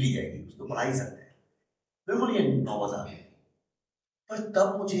वोकरी मिल ही जाएगी, कुछ तो पढ़ा ही सकते हैं। बिल्कुल ये नौबत आ गई। पर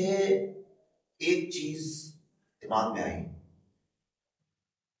तब मुझे एक चीज दिमाग में आई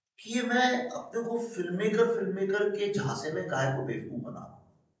कि ये मैं अपने को फिल्ममेकर के झांसे में काहे को बेवकूफ बना।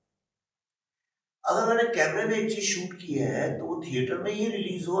 अगर मैंने कैमरे में एक चीज शूट की है तो वो थिएटर में ही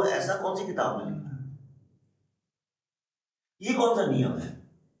रिलीज हो, ऐसा कौन सी किताब में लिखा है? ये कौन सा नियम है?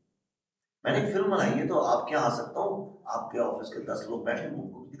 मैंने एक फिल्म बनाई है तो आपके यहाँ आ सकता हूँ, आपके ऑफिस के 10 लोग बैठे हैं,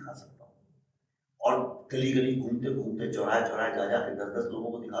 उनको भी दिखा सकता हूँ, और गली गली घूमते घूमते चौराहे चौराहे जा जाके 10-10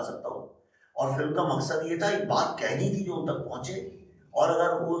 लोगों को दिखा सकता हूँ। और फिल्म का मकसद ये था, एक बात कहनी थी जो उन तक पहुंचे, और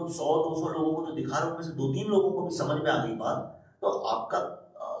अगर वो 100-200 लोगों को जो दिखा रहे उनमें से 2-3 लोगों को भी समझ में आ गई बात, तो आपका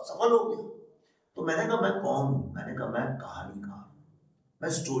सफल हो गया। तो मैंने कहा मैं कौन हूँ? मैंने कहा मैं कहानीकार, मैं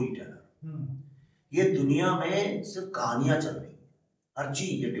स्टोरी टेलर। ये दुनिया में सिर्फ कहानियां चल रही, हर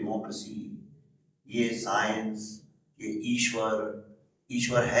चीज, ये डेमोक्रेसी, ये साइंस, ये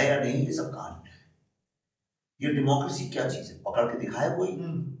ईश्वर है या नहीं, ये सब कहानी है। ये डेमोक्रेसी क्या चीज है? पकड़ के दिखाए कोई?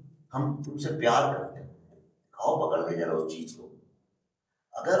 हम तुमसे प्यार करते हैं, दिखाओ पकड़ के जरा उस चीज को।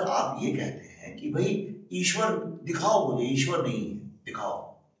 अगर आप ये कहते हैं कि भाई ईश्वर दिखाओ, मुझे ईश्वर नहीं है दिखाओ,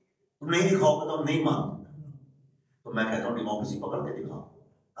 तुम नहीं दिखाओगे तो हम नहीं मानते, तो मैं कहता हूँ डेमोक्रेसी पकड़ के दिखाओ।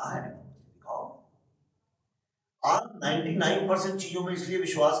 कहाँ है डेमोक्रेसी? दिखाओ। आप 99% चीजों में इसलिए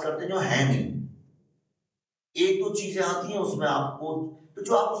विश्वास करते हैं जो है नहीं, एक दो चीजें आती हैं उसमें आपको, तो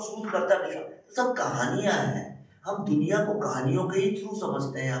जो आपको सूट करता है विश्वास, सब कहानियां हैं। हम दुनिया को कहानियों के ही थ्रू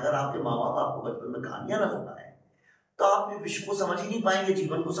समझते हैं। अगर आपके माँ बाप आपको बचपन में कहानियां ना सुनाए तो आप विश्व को समझ ही नहीं पाएंगे,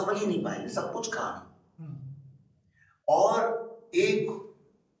 जीवन को समझ ही नहीं पाएंगे, सब कुछ कहानी। और एक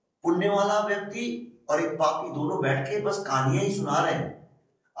पुण्य वाला व्यक्ति और एक पापी दोनों बैठ के बस कहानियां ही सुना रहे हैं।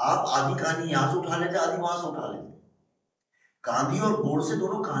 आप आधी कहानी यहां से उठा लेते, आधी वहां से उठा लेते। गांधी और गोडसे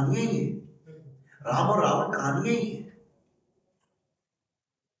दोनों कहानियां ही है, राम और रावण कहानियां ही है।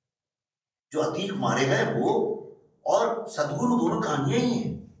 जो अतीक मारे गए वो और सदगुरु दोनों कहानियां ही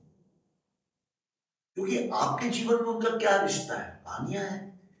हैं, क्योंकि आपके जीवन में उनका क्या रिश्ता है? कहानियां हैं।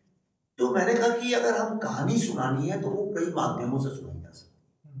 तो मैंने कहा कि अगर हम कहानी सुनानी है तो वो कई माध्यमों से सुनाई जा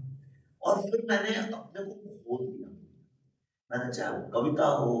सकती है। और फिर मैंने अपने को खोल दिया। मैंने, चाहे वो कविता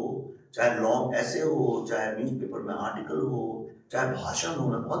हो, चाहे लॉन्ग ऐसे हो, चाहे न्यूज़पेपर में आर्टिकल हो, चाहे भाषण हो,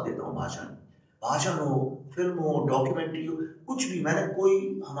 मैं बहुत देता हूँ भाषण हो, फिल्म हो, डॉक्यूमेंट्री हो, कुछ भी। मैंने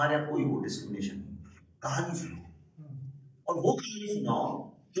कोई, हमारे यहाँ कोई वो डिस्क्रिमिनेशन नहीं। कहानी सुनो, और वो कहानी सुनाओ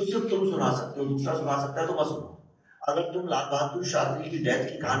जो सिर्फ तुम सुना सकते हो, दूसरा सुना सकता है तो मत सुनाओ। अगर तुम लाल बहादुर शास्त्री की डेथ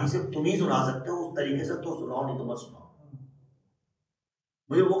की कहानी सिर्फ तुम ही सुना सकते हो उस तरीके से तो सुनाओ, नहीं तो मत सुनाओ।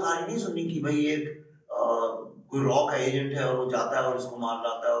 मुझे वो कहानी नहीं सुननी कि भाई एक कोई रॉ का एजेंट है और वो जाता है और इसको मार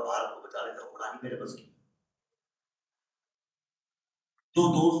लाता है और भारत को बचा लेता है। वो कहानी मेरे बस की। दो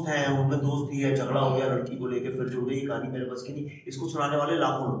दोस्त हैं, उनमें दोस्ती है, झगड़ा हो गया लड़की को लेकर, फिर जुड़ गई, कहानी मेरे बस की नहीं। इसको सुनाने वाले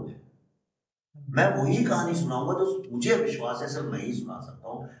लाखों लोग हैं। मैं वही कहानी सुनाऊंगा जो मुझे विश्वास है सिर्फ मैं ही सुना सकता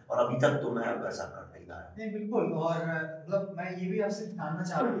हूँ, और अभी तक तो मैं वैसा कर नहीं रहा। नहीं, बिल्कुल। और मतलब मैं ये भी आपसे जानना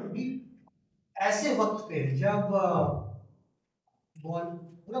चाह रहा हूँ कि ऐसे वक्त पे जब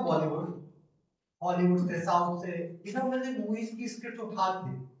पूरा बॉलीवुड, हॉलीवुड से, साउथ से, इधर उधर से मूवीज की स्क्रिप्ट उठा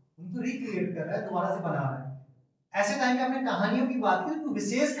के उनको रिक्रिएट कर रहा है, दोबारा से बना रहा है। ऐसे टाइम पे आपने कहानियों की बात की, तो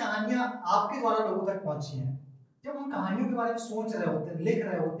विशेष कहानियां आपके द्वारा लोगों तक पहुंची हैं। जब हम कहानियों के बारे में सोच रहे होते हैं, लिख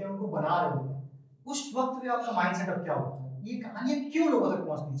रहे होते हैं, उनको बना रहे होते हैं, उस वक्त पे आपका माइंड सेटअप क्या होता है? ये कहानियां क्यों लोगों तक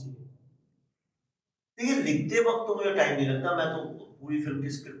पहुंचनी चाहिए? देखिए, लिखते वक्त तो मुझे टाइम नहीं लगता। मैं तो पूरी फिल्म की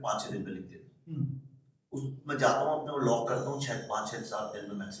स्क्रिप्ट 5-6 दिन में लिख देता हूँ। उसमें जाता हूँ, अपने को लॉक करता हूँ, 5-6-7 दिन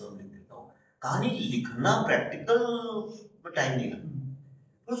में मैक्सिमम लिख देता हूँ। कहानी लिखना प्रैक्टिकल में टाइम नहीं लगता,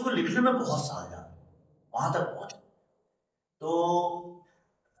 तो उसको लिखने में बहुत साल जाते हैं वहां तक पहुंच। तो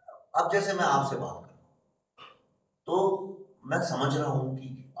अब जैसे मैं आपसे बात कर रहा हूँ तो मैं समझ रहा हूँ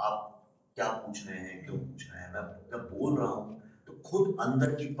कि आप क्या पूछ रहे हैं, क्यों पूछ रहे हैं। मैं जब बोल रहा हूँ तो खुद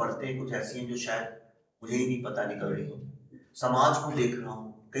अंदर की परतें कुछ ऐसी हैं जो शायद मुझे ही नहीं पता निकल रही हो। समाज को देख रहा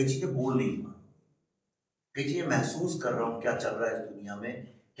हूँ, कई चीजें बोल नहीं पा, कई चीजें महसूस कर रहा हूँ, क्या चल रहा है इस दुनिया में,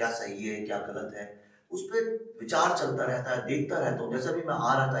 क्या सही है क्या गलत है, उस पर विचार चलता रहता है, देखता रहता हूँ। जैसे भी मैं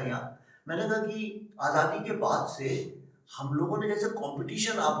आ रहा था यहाँ, मैंने कहा कि आज़ादी के बाद से हम लोगों ने जैसे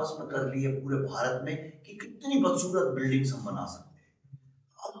कंपटीशन आपस में कर ली है पूरे भारत में कि कितनी बदसूरत बिल्डिंग्स हम बना सकते हैं।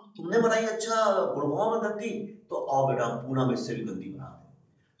 अब तुमने बनाई, अच्छा गुड़गांव में गंदी, तो आओ बेटा हम पूना में इससे भी गंदी बना दें।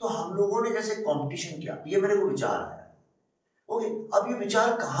 तो हम लोगों ने जैसे कंपटीशन किया, ये मेरे को विचार आया। ओके, अब ये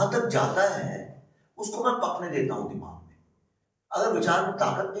विचार कहाँ तक जाता है उसको मैं पकने देता हूँ दिमाग में। अगर विचार में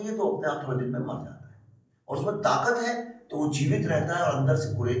ताकत नहीं है तो अपने आप थोड़े दिन में मर जाता है, और उसमें ताकत है तो वो जीवित रहता है और अंदर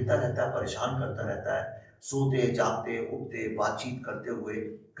से कुरेदता रहता है, परेशान करता रहता है, सोते जागते उठते बातचीत करते हुए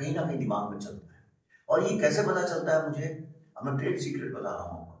कहीं ना कहीं दिमाग में चलता है। और ये कैसे पता चलता है मुझे? अब मैं ट्रेड सीक्रेट बता रहा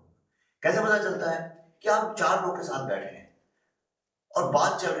हूँ। कैसे पता चलता है कि आप 4 लोग के साथ बैठे हैं और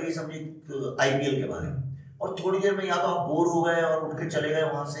बात चल रही है, समझिए आईपीएल के बारे में, और थोड़ी देर में या तो आप बोर हो गए और उठ के चले गए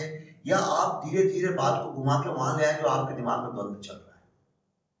वहां से, या आप धीरे धीरे बात को घुमा के वहां ले आए जो आपके दिमाग में द्वंद्व चल रहा है।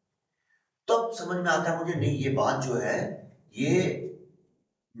 तब समझ में आता है मुझे, नहीं ये बात जो है ये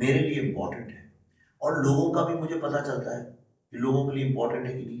मेरे लिए इंपॉर्टेंट है, और लोगों का भी मुझे पता चलता है कि लोगों के लिए इंपॉर्टेंट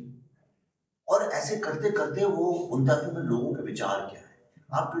है कि नहीं। और ऐसे करते करते वो बुनता फिर मैं लोगों के विचार क्या है।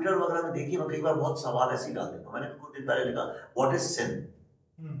 आप ट्विटर वगैरह में देखिए, मैं कई बार बहुत सवाल ऐसे ही डाल देता हूँ। मैंने कुछ दिन पहले लिखा, व्हाट इज सिन,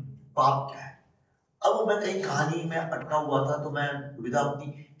 पाप क्या है। अब मैं कहीं कहानी में अटका हुआ था तो मैं दुविधा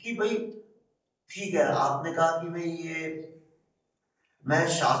अपनी कि भाई ठीक है, आपने कहा कि भाई ये मैं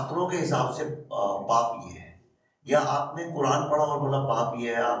शास्त्रों के हिसाब से पाप ये है, या आपने कुरान पढ़ा और बोला पाप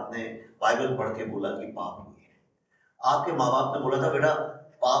ये है, आपने बाइबल पढ़ के बोला कि पाप ये है। आपके माँ बाप ने बोला था बेटा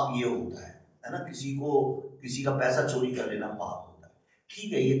पाप ये होता है ना, किसी का पैसा चोरी कर लेना पाप होता है।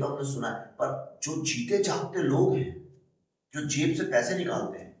 ठीक है, ये तो हमने सुना है, पर जो जीते जागते लोग हैं, जो जेब से पैसे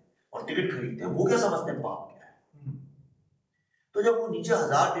निकालते हैं और टिकट खरीदते हैं, वो क्या समझते हैं पाप क्या है? तो जब वो नीचे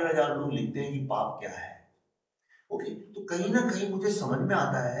 1000-1500 लोग लिखते हैं कि पाप क्या है, ओके, तो कहीं ना कहीं मुझे समझ में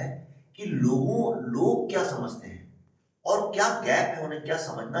आता है कि लोग क्या समझते हैं और क्या गैप है, उन्हें क्या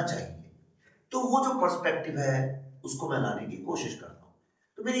समझना चाहिए। तो वो जो पर्सपेक्टिव है उसको मैं लाने की कोशिश करता हूँ।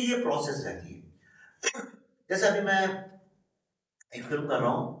 तो मेरी ये प्रोसेस रहती है। जैसे अभी मैं एक फिल्म कर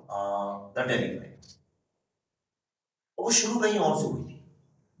रहा हूँ द टेलीफाइन, वो शुरू कहीं और से हुई थी।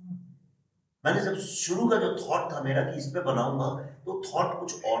 मैंने जब शुरू का जो थॉट था मेरा कि इस पे बनाऊंगा, तो थॉट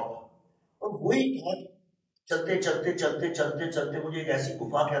कुछ और था, और वही थॉट चलते चलते चलते चलते चलते मुझे एक ऐसी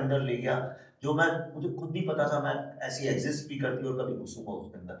गुफा के अंदर ले गया जो मुझे खुद नहीं पता था मैं ऐसी एग्जिस्ट भी करती और कभी घुसूंगा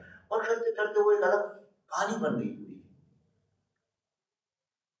उसके अंदर, और करते करते वो एक अलग कहानी बन गई पूरी।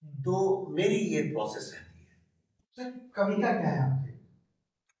 तो मेरी ये प्रोसेस रहती है। सर, कविता क्या है आपकी?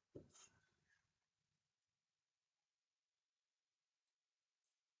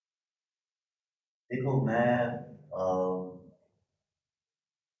 देखो, मैं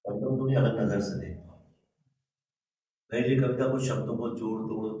कविता को भी अलग नजर से देखता हूँ। मेरे लिए कविता कुछ शब्दों को जोड़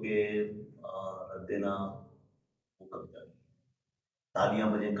तोड़ के रख देना वो कविता नहीं।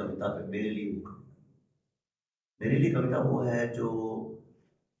 तालियां बजे कविता पे, मेरे लिए वो कविता। मेरे लिए कविता वो है जो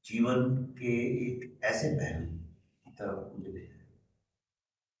जीवन के एक ऐसे पहलू की तरफ मुझे ले जाए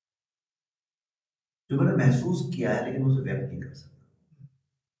जो मैंने महसूस किया है लेकिन उसे व्यक्त नहीं कर सकता।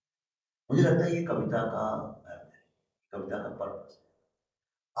 मुझे लगता है ये कविता का कविता का पर्पस है।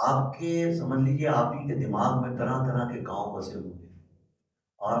 आपके समझ लीजिए आप ही के दिमाग में तरह तरह के गांव बसे हुए हैं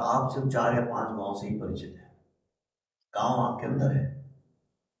और आप सिर्फ 4 या 5 गांव से ही परिचित हैं। गांव आपके अंदर है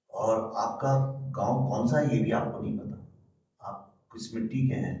और आपका गांव कौन सा है ये भी आपको नहीं पता। आप किस मिट्टी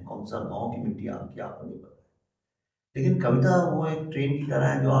के हैं, कौन सा गांव की मिट्टी आपकी, आपको नहीं पता। लेकिन कविता वो एक ट्रेन की तरह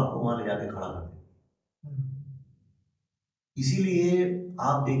है जो आपको वहां ले जाके खड़ा कर देती। इसीलिए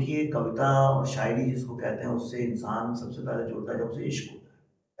आप देखिए कविता और शायरी जिसको कहते हैं उससे इंसान सबसे पहले जुड़ता है जब उसे इश्क होता है,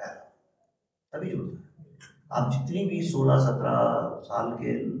 पहला तभी जुड़ता है। आप जितनी भी 16-17 साल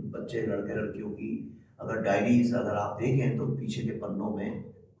के बच्चे लड़के लड़कियों की अगर डायरीज अगर आप देखें तो पीछे के पन्नों में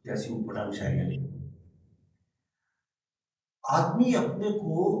जैसी ऊटपटांग शायरियां लिखी। आदमी अपने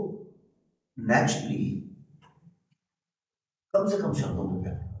को नेचुरली कम से कम शब्दों में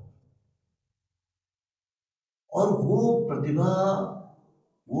व्यक्त, और वो प्रतिभा,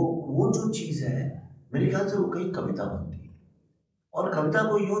 वो जो चीज है मेरे ख्याल से वो कई कविता बनती है। और कविता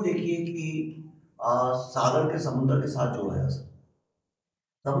को यूं देखिए कि सागर के समुद्र के साथ जोड़ा जा सकता।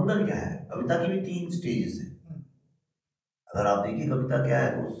 समुद्र क्या है, कविता की भी 3 स्टेजेस हैं। अगर आप देखिए कविता क्या है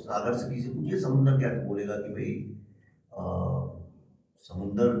तो सागर से किसी पूछिए समुद्र क्या है तो बोलेगा कि भाई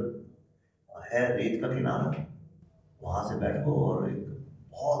समुद्र है रेत का किनारा, वहां से बैठो और एक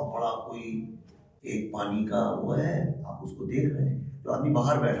बहुत बड़ा कोई एक पानी का वो है, आप उसको देख रहे हैं। जो आदमी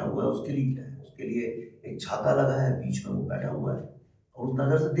बाहर बैठा हुआ है उसके लिए क्या है, उसके लिए एक छाता लगा है, बीच में वो बैठा हुआ है और उस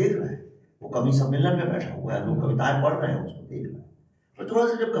नज़र से देख रहा है। वो कवि सम्मेलन में बैठा हुआ है, लोग कविताएं पढ़ रहे हैं, उसको देख रहा है। तो थोड़ा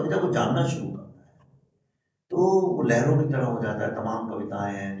सा जब कविता को जानना शुरू करता है तो वो लहरों की तरह हो जाता है। तमाम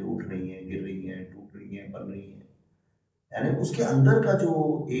कविताएं हैं जो उठ रही हैं, गिर रही हैं, टूट रही हैं, बन रही हैं। यानी उसके अंदर का जो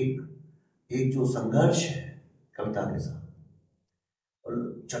एक एक जो संघर्ष है कविता के साथ, और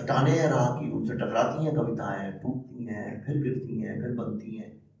चट्टाने हैं राह की, उनसे टकराती हैं कविताएं, टूटती हैं, फिर गिरती हैं, फिर बनती हैं।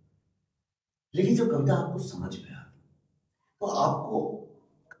 लेकिन जब कविता आपको समझ में आती तो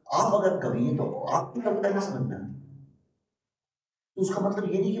आप अगर कवि हैं तो आपकी कविता ना समझ में आती तो उसका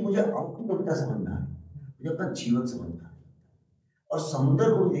मतलब ये नहीं कि मुझे आपकी कविता समझ में आ रही, मुझे अपना जीवन समझ में आ रही। और समुद्र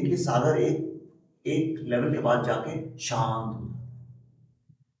को भी देखिए, सागर एक लेवल के बाद जाके शांत हो,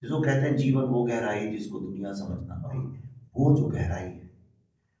 जिसको कहते हैं जीवन वो गहराई जिसको दुनिया समझ ना पाई। वो जो गहराई है,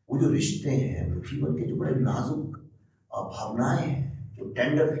 वो जो रिश्ते हैं, वो जीवन के जो बड़े नाजुक भावनाएं हैं, जो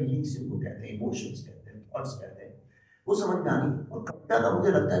टेंडर फीलिंग्स जिनको कहते हैं, इमोशंस कहते हैं, थॉट्स कहते हैं, वो समझ में आनी। और कविता का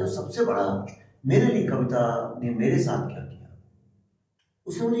मुझे लगता है जो सबसे बड़ा मेरे लिए कविता ने मेरे साथ क्या किया,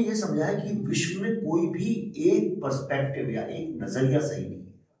 उसने मुझे ये समझाया कि विश्व में कोई भी एक पर्सपेक्टिव या एक नजरिया सही नहीं है।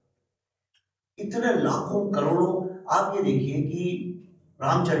 इतने लाखों करोड़ों, आप ये देखिए कि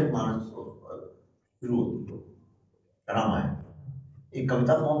रामचरितमानस शुरू होती है, रामायण एक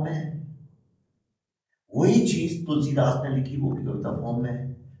कविता फॉर्म में है। वही चीज तुलसीदास ने लिखी, वो भी कविता फॉर्म में है।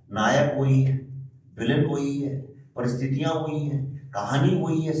 नायक वही है, विलेन वही है, परिस्थितियां वही हैं, कहानी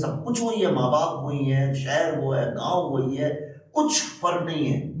वही है, सब कुछ वही है, माँ बाप वही है, शहर वो है, गांव वही है, कुछ फर्क नहीं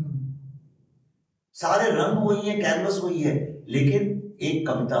है। सारे रंग वही है, कैनवस वही है। लेकिन एक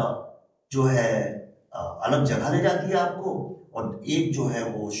कविता जो है अलग जगह ले जाती है आपको, और एक जो है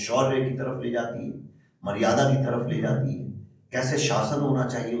वो शौर्य की तरफ ले जाती है, मर्यादा की तरफ ले जाती है, कैसे शासन होना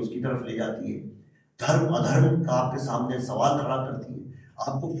चाहिए उसकी तरफ ले जाती है, धर्म अधर्म का आपके सामने सवाल खड़ा करती है,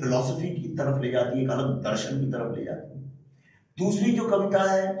 आपको फिलॉसफी की तरफ ले जाती है, एक अलग दर्शन की तरफ ले जाती है। दूसरी जो कविता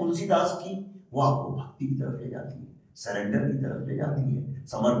है तुलसीदास की, वो आपको भक्ति की तरफ ले जाती है, सरेंडर की तरफ ले जाती है,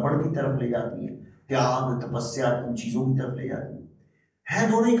 समर्पण की तरफ ले जाती है, त्याग तपस्या उन चीजों की तरफ ले जाती है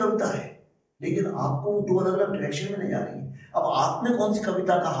दोनों ही कविता है, लेकिन आपको दो अलग अलग डायरेक्शन में ले जा रही है। अब आपने कौन सी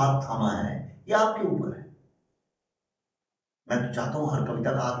कविता का हाथ थामा है ये आपके ऊपर है। मैं तो चाहता हूं हर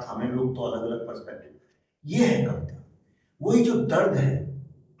कविता का हाथ थामे लोग, तो अलग अलग पर्सपेक्टिव। ये है कविता, वही जो दर्द है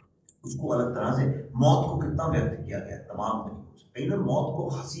उसको अलग तरह से, मौत को कितना व्यक्त किया गया है तमाम तरीकों से। कई ने मौत को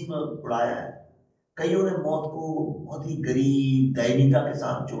हंसी में उड़ाया है, कईयों ने मौत को बहुत ही गरीब दयनीयता के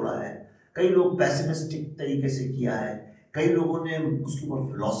साथ जोड़ा है, कई लोग पैसिमिस्टिक तरीके से किया है, कई लोगों ने उसके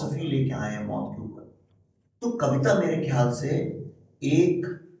ऊपर फिलॉसफी लेके आए हैं मौत के ऊपर। तो कविता मेरे ख्याल से एक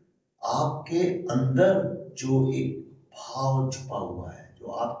आपके अंदर जो एक भाव छुपा हुआ है, जो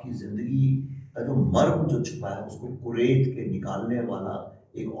आपकी जिंदगी का जो मर्म जो छुपा है, उसको कुरेद के निकालने वाला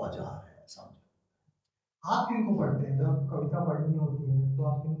एक औजार है। समझो आप किनको पढ़ते हैं जब कविता पढ़नी होती है, तो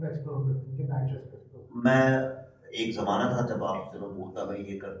आप किनको एक्सप्लोर करते हैं, किन राइटर्स को एक्सप्लोर करते हैं? मैं एक जमाना था जब आपसे मैं बोलता भाई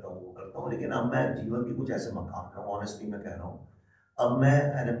ये करता हूँ वो करता हूँ, लेकिन अब मैं जीवन के कुछ ऐसे मकाम पे हूँ, ऑनेस्टली मैं कह रहा हूँ। अब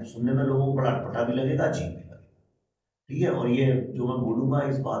मैं सुनने में लोगों को बड़ा अटपटा भी लगेगा, अजीब भी लगेगा, ठीक है। और ये जो मैं बोलूँगा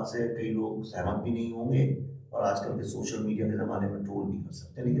इस बात से कई लोग सहमत भी नहीं होंगे, और आजकल के सोशल मीडिया के ज़माने में ट्रोल नहीं कर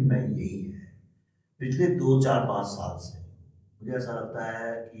सकते, लेकिन मैं यही है। पिछले 2 4 5 साल से मुझे ऐसा लगता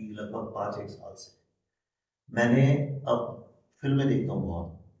है कि लगभग 5 1 साल से मैंने, अब फिल्में देखता हूँ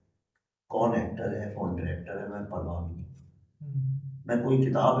बहुत, कौन एक्टर है कौन डायरेक्टर है मैं परवाह भी नहीं। मैं कोई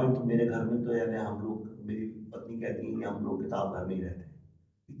किताब है तो मेरे घर में तो यानी हम लोग, मेरी पत्नी कहती है कि हम लोग किताब घर में ही रहते हैं,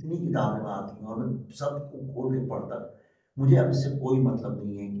 इतनी किताबें आती हैं और मैं सबको खोल के पढ़ता। मुझे अब इससे कोई मतलब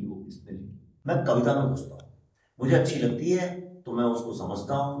नहीं है कि वो किसने लिखी, मैं कविता में घुसता हूँ, मुझे अच्छी लगती है तो मैं उसको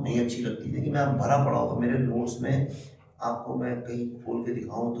समझता हूँ, नहीं अच्छी लगती है कि मैं भरा पड़ा होगा मेरे नोट्स में, आपको मैं कहीं खोल के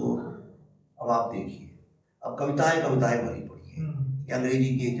दिखाऊँ तो। अब आप देखिए, अब कविताएं कविताएं भरी पड़ी है, अंग्रेजी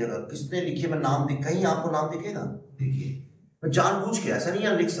की एक जगह किसने लिखी है, मैं नाम कहीं आपको नाम दिखेगा, देखिए मैं जानबूझ के, ऐसा नहीं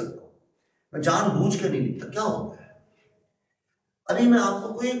है लिख सकता हूँ, मैं जानबूझ के नहीं लिखता, क्या होता है। अरे मैं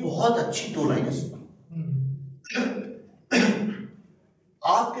आपको कोई बहुत अच्छी 2 लाइनें सुना,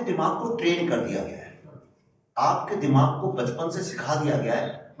 आपके दिमाग को ट्रेन कर दिया गया है, आपके दिमाग को बचपन से सिखा दिया गया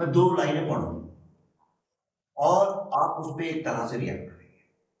है, मैं 2 लाइनें पढ़ूं और आप उस पर एक तरह से रिएक्ट करेंगे।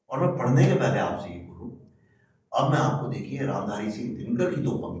 और मैं पढ़ने के पहले आपसे ये बोलूं, अब मैं आपको देखिए रामधारी सिंह दिनकर की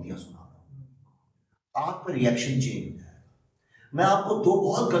 2 पंक्तियां सुना रहा हूं, आपका रिएक्शन चेंज हो जाएगा। मैं आपको 2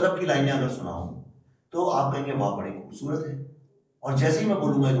 बहुत गजब की लाइनें अगर सुनाऊं तो आप कहेंगे वाह बड़ी खूबसूरत है, और जैसे ही मैं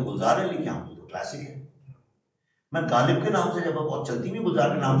बोलूंगा तो गुलजार ने लिखी, आपको तो क्लासिक है। मैं गालिब के नाम से, जब बहुत चलती भी गुलजार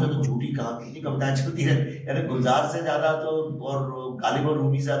के नाम से, तो झूठी कहा कितनी कविताएं चलती है, यानी गुलजार से ज्यादा तो, और गालिब और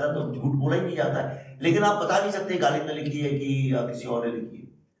रूमी से ज्यादा तो झूठ बोला ही नहीं जाता है, लेकिन आप बता नहीं सकते गालिब ने लिखी है कि किसी और ने लिखी है।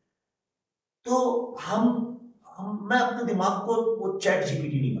 तो मैं अपने दिमाग को वो चैट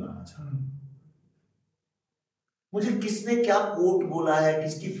जीपीटी नहीं बनाना चाहता। मुझे किसने क्या कोट बोला है,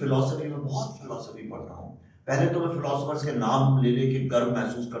 किसकी फिलॉसफी, में बहुत फिलॉसफी पढ़ रहा हूँ। पहले तो मैं फिलोसोफर्स के नाम ले लेके गर्व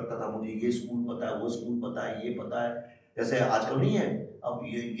महसूस करता था, मुझे ये स्कूल पता है, वो स्कूल पता है, ये पता है। जैसे आजकल नहीं है, अब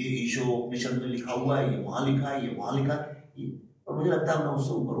ये ईशो उपनिषद में लिखा हुआ है, ये वहाँ लिखा है, ये वहाँ लिखा है, और मुझे लगता है मैं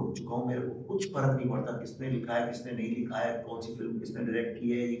उससे ऊपर उठ चुका हूँ। मेरे को कुछ फर्क नहीं पड़ता किसने लिखा है किसने नहीं लिखा है, कौन सी फिल्म किसने डायरेक्ट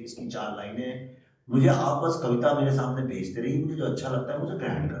की है, ये किसकी 4 लाइनें। मुझे आप बस कविता मेरे सामने भेजते रहिए, मुझे जो अच्छा लगता है मुझे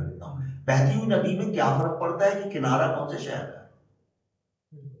ग्रहण कर लेता हूँ। बहती हुई नदी में क्या फर्क पड़ता है कि किनारा कौन से शहर का है।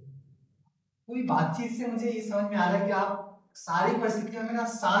 कोई बातचीत से मुझे ये समझ में आ रहा है कि आप सारी परिस्थितियों में ना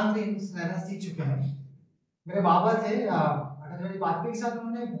शांत रहना सीख चुके हैं। मेरे बाबा थे, अटल वाजपेयी के साथ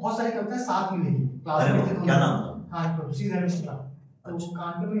उन्होंने बहुत सारी कविताएं साथ में लिखी, क्लास में थे। क्या नाम था? कानपुर, श्री धर्मेश था। तो वो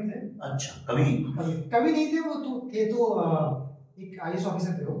कानपुर में थे। अच्छा, कवि नहीं थे वो, तो थे तो एक आईएएस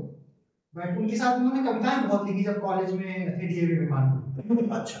ऑफिसर थे वो, बट उनके साथ उन्होंने कविताएं बहुत लिखी जब कॉलेज में थे, डीएवी में कानपुर।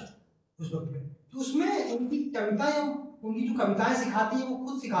 अच्छा, उस वक्त में तो उसमें उनकी कविताएं, उनकी जो कविताएं सिखाती है वो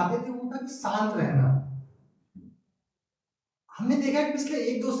खुद सिखाते थे, वो था कि शांत रहना। हमने देखा कि पिछले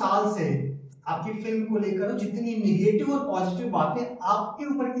 1-2 साल से आपकी फिल्म को लेकर जितनी नेगेटिव और पॉजिटिव बातें आपके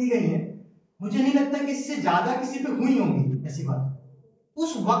ऊपर की गई हैं, मुझे नहीं लगता कि इससे ज्यादा किसी पे हुई होंगी ऐसी बात।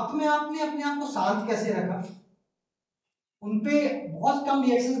 उस वक्त में आपने अपने आप को शांत कैसे रखा? उनपे बहुत कम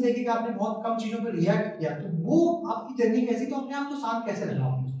रिएक्शंस देखे कि आपने बहुत कम चीजों पे रिएक्ट किया, तो वो आपकी जर्नी कैसी, तो अपने आप को शांत कैसे रखा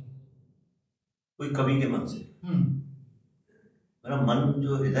आपने? कोई कवि के मन से। मेरा मन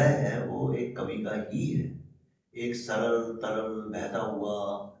जो हृदय है वो एक कवि का ही है, एक सरल तरल बहता हुआ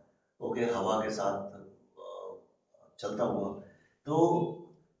ओके हवा के साथ चलता हुआ। तो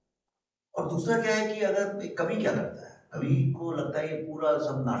और दूसरा क्या है कि अगर एक कवि क्या करता है, कवि को लगता है ये पूरा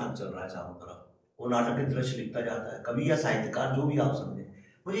सब नाटक चल रहा है चारों तरफ, वो नाटक के दृश्य लिखता जाता है, कवि या साहित्यकार जो भी आप समझे,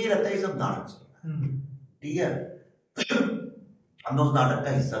 मुझे ये लगता है ये सब नाटक चल रहा है, ठीक है। अब मैं उस नाटक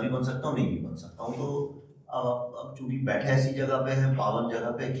का हिस्सा भी बन सकता हूँ, नहीं भी बन सकता हूँ। तो अब चूंकि बैठे ऐसी जगह पे है, पावन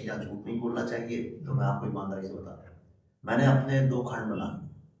जगह पे, कि जहाँ झूठ नहीं बोलना चाहिए, तो मैं आपको ईमानदारी से बता रहा हूँ, मैंने अपने 2 खंड बना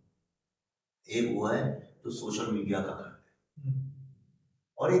लिए। एक वो है जो सोशल मीडिया का खंड है,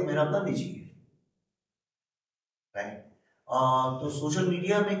 और एक मेरा अपना निजी है, राइट। तो सोशल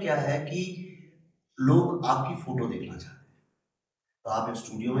मीडिया में क्या है कि लोग आपकी फोटो देखना चाहते हैं, तो आप एक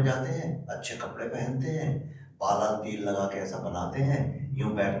स्टूडियो में जाते हैं, अच्छे कपड़े पहनते हैं, बाल तेल लगा के ऐसा बनाते हैं,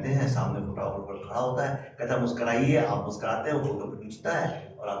 यूं बैठते हैं, सामने फोटोग्राफर खड़ा होता है, कहता है मुस्कुराइए, आप मुस्कुराते हैं, वो फोटो खींचता है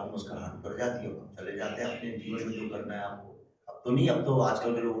और आपकी मुस्कुराहट उतर जाती है, आप चले जाते हैं अपने जीवन में जो करना है आपको। अब तो नहीं, अब तो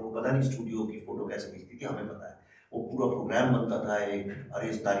आजकल के लोगों को पता नहीं स्टूडियो की फोटो कैसे खींचती थी, हमें पता है। वो पूरा प्रोग्राम बनता था एक, अरे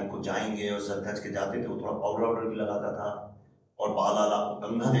इस तारीख को जाएंगे, और सर धज के जाते थे, वो थोड़ा पाउडर वाउडर भी लगाता था और बाल आपको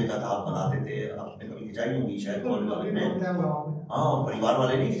कंघा देता था, आप बनाते थे। आपने कभी खिंचाई होंगी शायद कॉलेज में। हाँ, और परिवार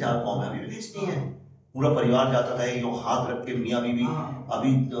वाले नहीं खिंचा, गाँव में अभी भी खींचती हैं, पूरा परिवार जाता था, यो हाथ रख के, मियाँ बीवी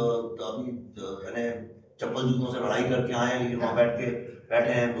अभी यानी चप्पल जूतों से लड़ाई करके आए, लेकिन वहाँ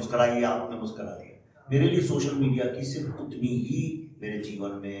बैठे हैं, मुस्कुराइए, आपने मुस्कुरा दिया। मेरे लिए सोशल मीडिया की सिर्फ उतनी ही मेरे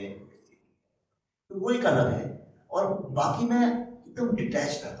जीवन में, तो वो एक अलग है। और बाकी मैं एकदम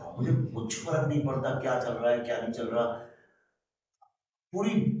डिटैच रहता हूँ, मुझे कुछ फर्क नहीं पड़ता क्या चल रहा है क्या नहीं चल रहा,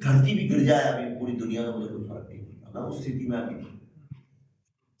 पूरी धरती भी गिर जाए अभी, पूरी दुनिया में मुझे कोई फर्क नहीं पड़ता, मैं उस स्थिति में अभी नहीं।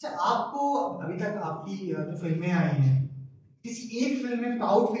 अच्छा, आपको अभी तक आपकी जो फिल्में आई हैं, किसी एक फिल्म में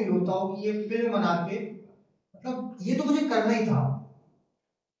प्राउड फील होता हो कि ये फिल्म बना के मतलब ये तो मुझे करना ही था,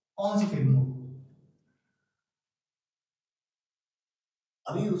 कौन सी फिल्म हो?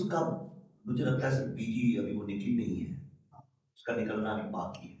 अभी उसका मुझे लगता है सिर्फ बीजी अभी वो निकली नहीं है, उसका निकलना अभी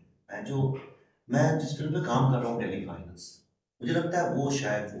बाकी है। मैं जिस फिल्म पे काम कर रहा हूँ, टेली फाइल्स, मुझे लगता है वो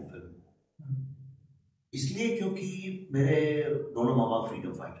शायद वो फिल्म, इसलिए क्योंकि मेरे दोनों माँ बाप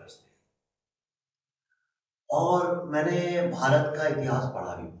फ्रीडम फाइटर्स थे, और मैंने भारत का इतिहास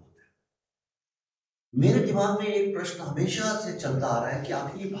पढ़ा भी बहुत है। मेरे दिमाग में एक प्रश्न हमेशा से चलता आ रहा है कि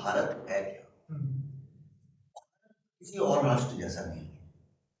आखिर ये भारत है क्या? किसी और राष्ट्र जैसा नहीं है।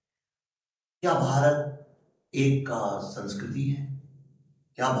 क्या भारत एक संस्कृति है?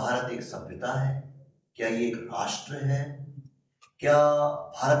 क्या भारत एक सभ्यता है? क्या ये एक राष्ट्र है? क्या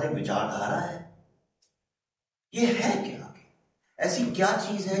भारत एक विचारधारा है? ये है क्या? ऐसी क्या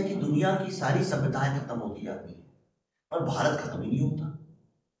चीज है कि दुनिया की सारी सभ्यताएं खत्म होती जाती हैं और भारत खत्म ही नहीं होता?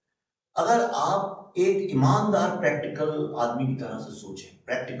 अगर आप एक ईमानदार प्रैक्टिकल आदमी की तरह से सोचें,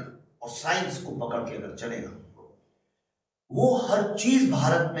 प्रैक्टिकल और साइंस को पकड़ के अगर चलेगा, वो हर चीज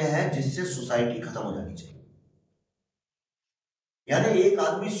भारत में है जिससे सोसाइटी खत्म हो जानी चाहिए। यानी एक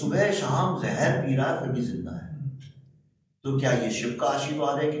आदमी सुबह शाम जहर पी रहा है फिर भी जिंदा है, तो क्या ये शिव का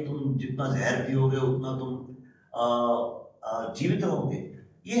आशीर्वाद है कि तुम जितना जहर पियोगे उतना तुम जीवित रहोगे?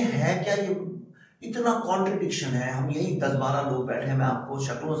 ये है क्या? ये इतना कॉन्ट्रडिक्शन है। हम यही 10-12 लोग बैठे हैं, मैं आपको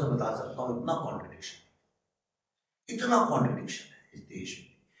शक्लों से बता सकता हूँ, इतना कॉन्ट्रडिक्शन है इस देश में,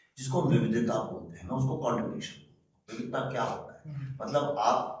 जिसको हम विविधता बोलते हैं, मैं उसको कॉन्ट्रडिक्शन। विविधता क्या होता है? मतलब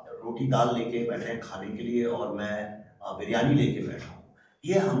आप रोटी दाल लेके बैठे हैं खाने के लिए और मैं बिरयानी लेके बैठा हूँ,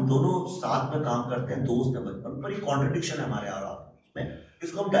 ये हम दोनों साथ में काम करते हैं, दोस्त हैं बचपन, बड़ी कॉन्ट्रडिक्शन है हमारे और आपके बीच में,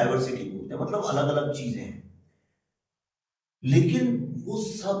 इसको हम डाइवर्सिटी बोलते हैं, मतलब अलग अलग चीजें हैं, लेकिन वो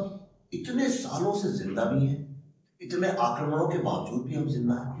सब इतने सालों से जिंदा भी हैं, इतने आक्रमणों के बावजूद भी हम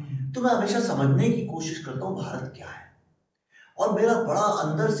जिंदा हैं। तो मैं हमेशा समझने की कोशिश करता हूँ भारत क्या है, और मेरा बड़ा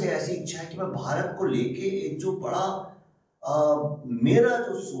अंदर से ऐसी इच्छा है कि मैं भारत को लेके एक जो बड़ा मेरा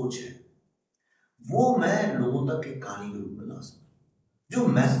जो सोच है वो मैं लोगों तक एक कहानी के रूप में ला सकूं, जो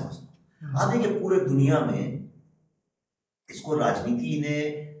मैं समझता हूँ। आप देखिए पूरे दुनिया में इसको राजनीति ने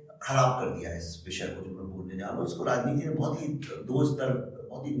खराब कर दिया है, इस विषय को जो मैं बोलने जा रहा हूँ, इसको राजनीति ने बहुत ही दो स्तर,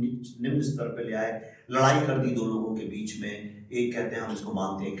 बहुत ही निम्न स्तर पे ले आए, लड़ाई कर दी दो लोगों के बीच में, एक कहते हैं हम इसको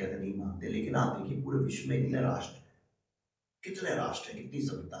मानते हैं, एक कहते हैं नहीं मानते। लेकिन आप देखिए पूरे विश्व में कितने राष्ट्र है, कितनी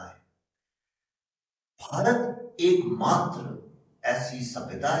सभ्यता है। भारत एकमात्र ऐसी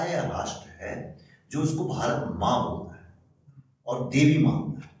सभ्यता है या राष्ट्र है जो इसको भारत माँ बोलता है और देवी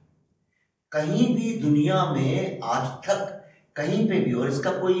मानता है। कहीं भी दुनिया में आज तक कहीं पे भी, और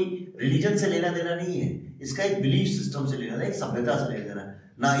इसका कोई रिलीजन से लेना देना नहीं है, इसका एक बिलीफ सिस्टम से लेना देना, एक सभ्यता से लेना देना।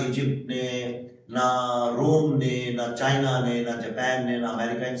 ना इजिप्ट ने, ना रोम ने, ना चाइना ने, ना जापान ने, ना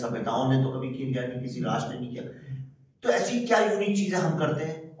अमेरिका, इन सभ्यताओं ने तो कभी किया नहीं, किसी राष्ट्र ने नहीं किया। तो ऐसी क्या यूनिक चीजें हम करते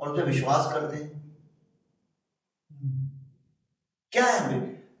हैं और उस पर विश्वास करते हैं? क्या है?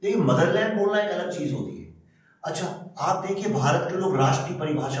 देखिए मदरलैंड बोलना एक अलग चीज होती है। अच्छा, आप देखिए भारत के लोग राष्ट्र की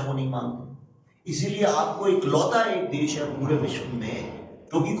परिभाषा को नहीं मानते, इसीलिए आपको इकलौता एक देश है पूरे विश्व में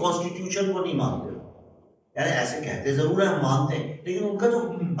जो कि कॉन्स्टिट्यूशन को नहीं मानते। यानी ऐसे कहते जरूर है हम मानते हैं, लेकिन उनका जो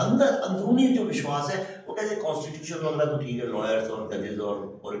अंदर अंदरूनी जो विश्वास है वो कहते हैं कॉन्स्टिट्यूशन वगैरह तो ठीक है, लॉयर्स और जजेस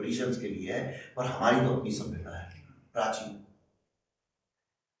और पॉलिटिशियंस के लिए है, पर हमारी तो अपनी सभ्यता है प्राचीन।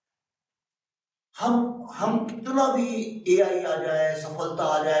 हम कितना भी एआई आ जाए, सफलता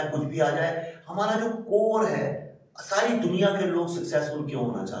आ जाए, कुछ भी आ जाए, हमारा जो कोर है, सारी दुनिया के लोग सक्सेसफुल क्यों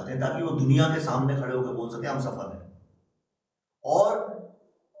होना चाहते हैं? ताकि वो दुनिया के सामने खड़े होकर बोल सके हम सफल हैं, और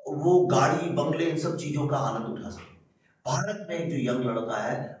वो गाड़ी बंगले इन सब चीजों का आनंद उठा सके। भारत में जो यंग लड़का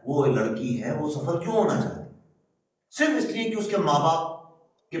है, वो लड़की है, वो सफल क्यों होना चाहते? सिर्फ इसलिए कि उसके माँ बाप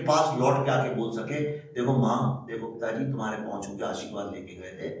के पास लौट के आके बोल सके, देखो माँ, देखो पिताजी तुम्हारे पहुंचों के आशीर्वाद लेके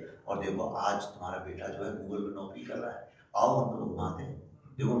गए थे, और देखो आज तुम्हारा बेटा जो है गूगल में नौकरी कर रहा है, आओ हम लोग घुमाते हैं,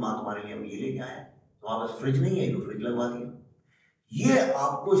 देखो माँ तुम्हारे लिए हम ये लेके आए, तुम्हारे पास फ्रिज नहीं है, तो फ्रिज लगवा दिया। ये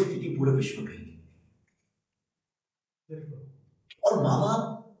आपको स्थिति पूरे विश्व में कहेगी। और माँ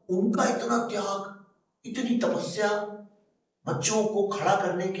बाप, उनका इतना त्याग, इतनी तपस्या, बच्चों को खड़ा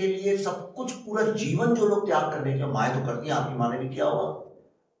करने के लिए सब कुछ, पूरा जीवन जो लोग त्याग करने के, माएँ तो करती हैं, आपकी माँ ने भी किया होगा।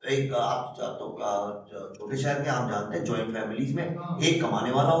 एक आप तो छोटे शहर के आप जानते हैं, जॉइंट फैमिलीज में एक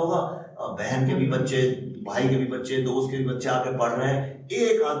कमाने वाला होगा, बहन के भी बच्चे, भाई के भी बच्चे, दोस्त के भी बच्चे आके पढ़ रहे हैं,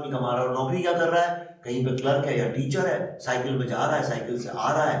 एक आदमी कमा रहा है और नौकरी क्या कर रहा है, कहीं पे क्लर्क है या टीचर है, साइकिल में जा रहा है, साइकिल से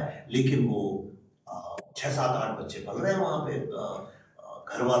आ रहा है, लेकिन वो 6-7-8 बच्चे पढ़ रहे हैं वहां पे,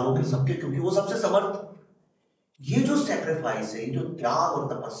 घर वालों के सबके, क्योंकि वो सबसे समर्थ। ये जो सेक्रीफाइस है, ये जो त्याग और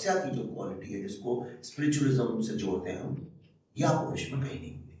तपस्या की जो क्वालिटी है, जिसको स्पिरिचुअलिज्म से जोड़ते हैं हम, ये आपको विश्व में कहीं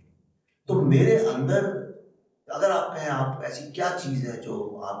नहीं मिलेगी। तो मेरे अंदर, अगर आप कहें आप ऐसी क्या चीज है जो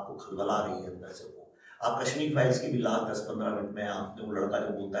आपको खलबला रही है अंदर से, वो आप कश्मीर फाइल्स के भी लास्ट 10-15 मिनट में आपने वो लड़का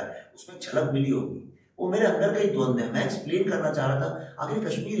जो बोलता है उसमें झलक मिली होगी, वो मेरे अंदर का ही द्वंद है। मैं एक्सप्लेन करना चाह रहा था आखिर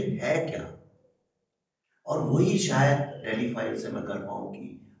कश्मीर है क्या, और वही शायद दिल्ली फाइल से मैं कर पाऊं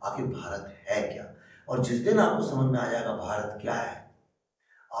कि आखिर भारत है क्या। और जिस दिन आपको समझ में आ जाएगा भारत क्या है,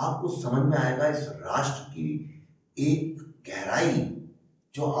 आपको समझ में आएगा इस राष्ट्र की एक गहराई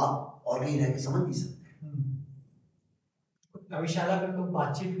जो आप और कहीं रह के समझ नहीं सकते। कविशाला पे लोग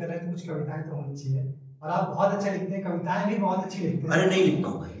बातचीत कर रहे हैं तो कुछ कविताएं तो होनी चाहिए, और आप बहुत अच्छा लिखते हैं, कविताएं भी बहुत अच्छी लिखते हैं। अरे नहीं लिखता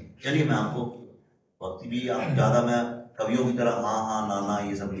हूँ भाई, चलिए मैं आपको वक्त भी आप ज़्यादा, मैं कवियों की तरह हाँ हाँ ना ना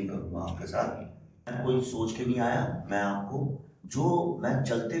ये सब नहीं करूँगा आपके साथ। मैं कोई सोच के नहीं आया, मैं आपको जो मैं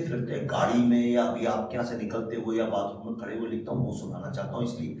चलते फिरते गाड़ी में या अभी आपके यहाँ से निकलते हुए या बाथरूम में खड़े हुए लिखता हूँ, वो सुनाना चाहता हूँ।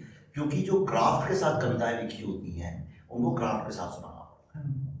 इसलिए क्योंकि जो क्राफ्ट के साथ कविताएं लिखी होती हैं उनको क्राफ्ट के साथ सुनाना पड़ता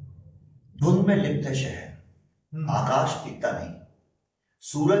है। धुंध में लिप्त है शहर, आकाश दिखता नहीं,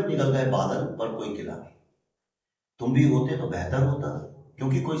 सूरज निकल गए बादल पर कोई किला नहीं। तुम भी होते तो बेहतर होता,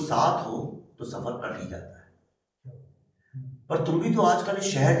 क्योंकि कोई साथ हो तो सफर कट ही जाता है। पर तुम भी तो आजकल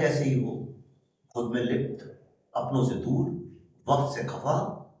इस शहर जैसे ही हो, खुद में लिप्त, अपनों से दूर, वक्त से खफा,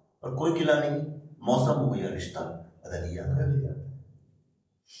 और कोई किला नहीं, मौसम हो या रिश्ता बदल ही जाता है।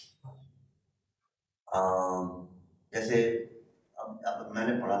 जैसे अब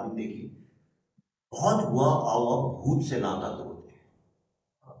मैंने पढ़ा भी, देखी, बहुत हुआ आओ अब भूत से नाता तोड़ते हैं।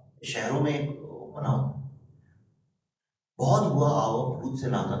 शहरों में एक बना होता, बहुत हुआ आओ अब भूत से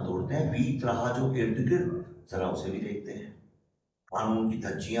नाता तोड़ते हैं, बीत रहा जो इर्द गिर्द जरा उसे भी देखते हैं। कानून की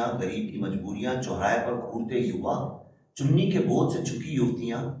धज्जियां, गरीब की मजबूरियां, चौराहे पर घूरते युवा, चुन्नी के बोझ से झुकी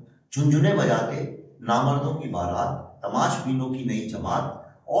युवतियां, झुंझुने बजाते नामर्दों की बारात, तमाशबीनों की नई जमात,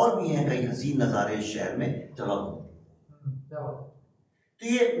 और भी हैं कई हसीन नजारे इस शहर में। चलो तो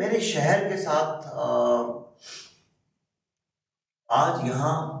ये मेरे शहर के साथ आज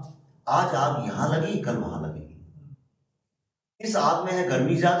आग यहाँ लगी, कल वहां लगेगी। इस आग में है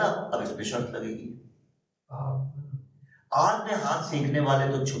गर्मी ज्यादा, अब इस पे शर्त लगेगी। आग में हाथ सेंकने वाले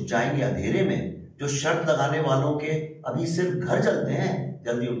तो छुप जाएंगे अंधेरे में, जो शर्त लगाने वालों के अभी सिर्फ घर जलते हैं,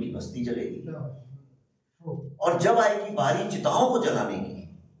 जल्दी उनकी बस्ती जलेगी। और जब आएगी बारी चिताओं को जलाने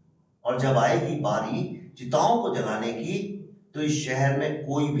की, तो इस शहर में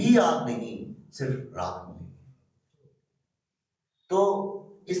कोई भी आग नहीं, सिर्फ राख मिलेगी। तो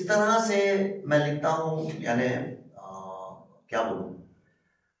इस तरह से मैं लिखता हूँ, यानी क्या बोलूं।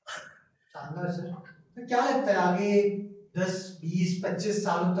 शानदार सर। तो क्या लगता है आगे 10, 20, 25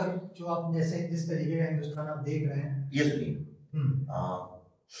 सालों तक जो आप जैसे जिस तरीके का हिंदुस्तान आप देख रहे हैं? ये सुनिए,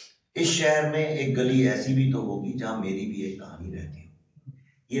 इस शहर में एक गली ऐसी भी तो होगी जहां मेरी भी एक कहानी रहती है।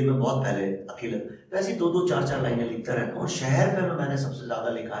 ये मैं बहुत पहले अकेले वैसे 2-2, 4-4 लाइनें लिखता रहता हूँ। शहर पे मैंने सबसे ज्यादा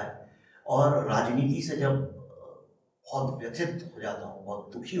लिखा है, और राजनीति से जब बहुत व्यथित हो जाता हूँ,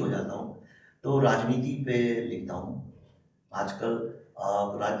 बहुत दुखी हो जाता हूँ, तो राजनीति पे लिखता हूँ। आजकल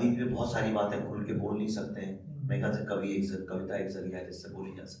राजनीति पे बहुत सारी बातें खुल के बोल नहीं सकते हैं, मेरे ख्याल से कविता एक जरिया है जिससे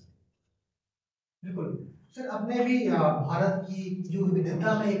बोली जा सकती है। बिल्कुल सर, आपने भी भारत की जो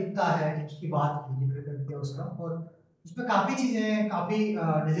विविधता में एकता है उसकी बात की, जिक्र कर दिया उसका, और उसमें काफ़ी चीज़ें हैं, काफ़ी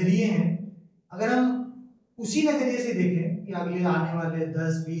नज़रिए हैं। अगर हम उसी नज़रिए से देखें कि अगले आने वाले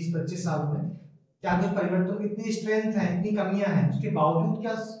 10, 20, 25 सालों में क्या कुछ परिवर्तन, इतनी स्ट्रेंथ है, इतनी कमियां हैं, उसके बावजूद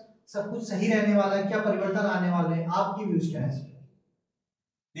क्या सब कुछ सही रहने वाला है, क्या परिवर्तन आने वाले हैं, आपकी व्यूज क्या है?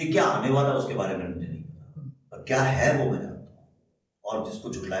 ये क्या आने वाला उसके बारे में मुझे नहीं पता, पर क्या है वो मैं जानता हूँ, और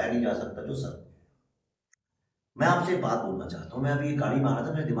जिसको झुटलाया नहीं जा सकता जो सत्य। मैं आपसे एक बात बोलना चाहता हूँ, मैं अभी गाड़ी मारा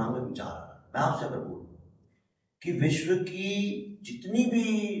था, मेरे दिमाग में विचार आ रहा, मैं आपसे अगर बोलूँ कि विश्व की जितनी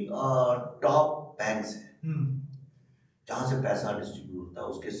भी टॉप बैंक्स हैं जहाँ से पैसा डिस्ट्रीब्यूट होता है,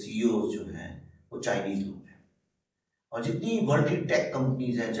 उसके सीईओ जो हैं वो चाइनीज लोग हैं, और जितनी वर्ल्ड की टेक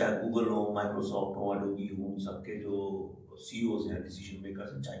कंपनीज हैं, चाहे गूगल हो, माइक्रोसॉफ्ट हो, एडोबी हो, सबके जो सीईओज हैं, डिसीजन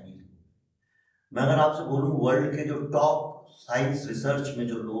मेकर्स हैं, चाइनीज। मैं अगर आपसे बोलूँ वर्ल्ड के जो टॉप साइंस रिसर्च में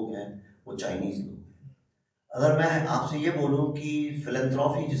जो लोग हैं वो चाइनीज लोग हैं। अगर मैं आपसे ये बोलूँ कि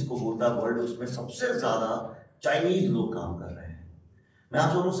फिलेंथ्रॉफी जिसको बोलता है वर्ल्ड, उसमें सबसे ज़्यादा चाइनीज लोग काम कर रहे हैं। मैं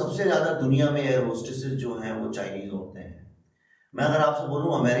आपसे बोलूँ सबसे ज़्यादा दुनिया में एयर होस्टेसेस जो हैं वो चाइनीज होते हैं। मैं अगर आपसे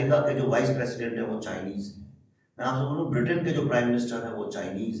बोलूँ अमेरिका के जो वाइस प्रेसिडेंट हैं वो चाइनीज हैं। मैं आपसे बोलूँ ब्रिटेन के जो प्राइम मिनिस्टर हैं वो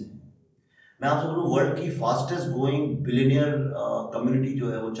चाइनीज हैं। मैं आपसे बोलूँ वर्ल्ड की फास्टेस्ट ग्रोइंग बिलियनियर कम्युनिटी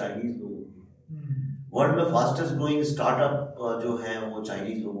जो है वो चाइनीज लोगों की है। वर्ल्ड में फास्टेस्ट ग्रोइंग स्टार्टअप जो है वो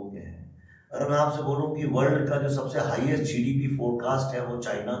चाइनीज लोगों के हैं। अगर मैं आपसे बोलूँ कि वर्ल्ड का जो सबसे हाईएस्ट जीडीपी फोरकास्ट है वो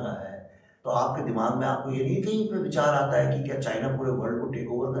चाइना का है, तो आपके दिमाग में आपको ये नहीं कहीं पे विचार आता है कि क्या चाइना पूरे वर्ल्ड को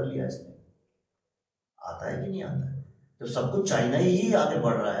टेक ओवर कर लिया इसने? आता है कि नहीं आता है? तो सब कुछ चाइना ही आगे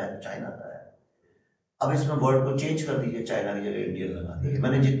बढ़ रहा है, चाइना का है। अब इसमें वर्ड को चेंज कर दीजिए, चाइना की जगह इंडियन लगा दीजिए।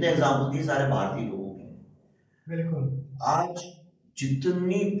 मैंने जितने एग्जाम्पल दिए सारे भारतीय लोगों के। बिल्कुल। आज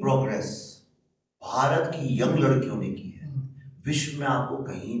जितनी प्रोग्रेस भारत की यंग लड़कियों ने की है विश्व में आपको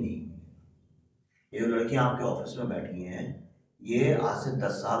कहीं नहीं। ये लड़कियां आपके ऑफिस में बैठी हैं, ये आज से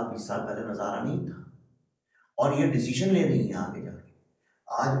 10 साल 20 साल पहले नजारा नहीं था, और ये डिसीजन ले रही है आगे जाके।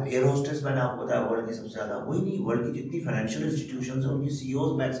 आज एयर होस्टेस मैंने आपको बताया वर्ल्ड की सबसे ज्यादा, वही नहीं, वर्ल्ड की जितनी फाइनेंशियल इंस्टीट्यूशंस हैं उनकी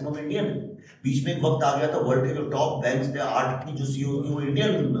सीईओज मैक्सिमम इंडियन है। बीच में एक वक्त आ गया था वर्ल्ड के जो टॉप बैंक्स थे 8 की जो सीईओ थी वो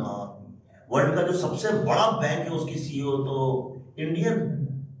इंडियन। वर्ल्ड का जो सबसे बड़ा बैंक है उसकी सीईओ तो इंडियन,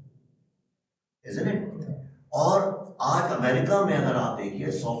 इज़न्ट इट? और आज अमेरिका में अगर आप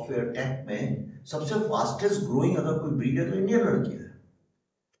देखिए सॉफ्टवेयर टेक में सबसे फास्टेस्ट ग्रोइंग अगर कोई ब्रीड है तो इंडियन लड़की है।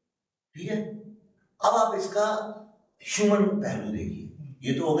 ठीक है, अब आप इसका ह्यूमन पहलू देखिए।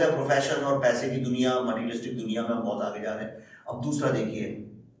 ये तो हो गया प्रोफेशन और पैसे की दुनिया, मटेरियलिस्टिक दुनिया में हम बहुत आगे जा रहे हैं। अब दूसरा देखिए,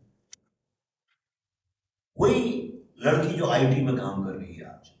 वही लड़की जो आईटी में काम कर रही है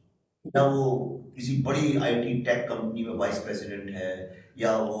आज, या वो किसी बड़ी आईटी टेक कंपनी में वाइस प्रेसिडेंट है,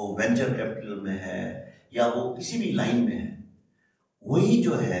 या वो वेंचर कैपिटल में है, या वो किसी भी लाइन में है, वही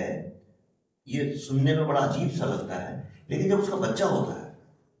जो है, ये सुनने में बड़ा अजीब सा लगता है, लेकिन जब उसका बच्चा होता है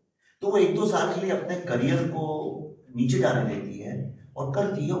तो वो 1-2 साल के लिए अपने करियर को नीचे जाने देती है और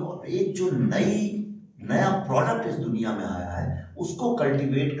करती है, और एक जो नया प्रोडक्ट इस दुनिया में आया है उसको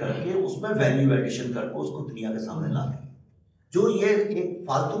कल्टीवेट करके उसमें वैल्यू एडिशन करके उसको दुनिया के सामने ला रही है। जो ये एक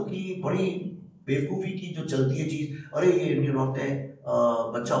फालतू की बड़ी बेवकूफ़ी की जो चलती है चीज़, अरे ये इंडियन औरतें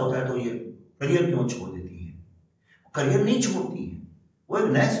बच्चा होता है तो ये करियर क्यों छोड़ देती है? करियर नहीं छोड़ती है, वो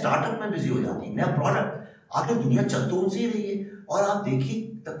एक नए स्टार्टअप में बिजी हो जाती है, नया प्रोडक्ट। आगे दुनिया चल तो उनसे ही रही है। और आप देखिए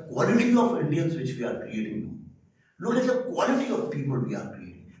the quality of Indians which we are creating, look at the quality of people we are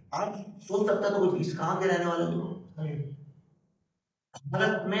creating. आप सोच सकता था कोई पीस कहाँ के रहने वाले हो?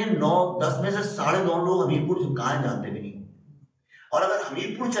 भारत में 9-10 में से 9.5 लोग हमीरपुर कहाँ जानते भी नहीं। और अगर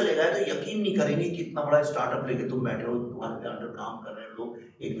हमीरपुर चले गए तो यकीन नहीं करेंगे कि इतना बड़ा स्टार्टअप लेके तुम बैठे हो, तुम्हारे अंडर काम कर रहे लोग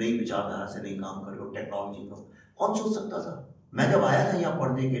एक नई विचारधारा से नहीं काम कर रहे हो, टेक्नोलॉजी का। कौन सोच सकता था? मैं जब आया था यहाँ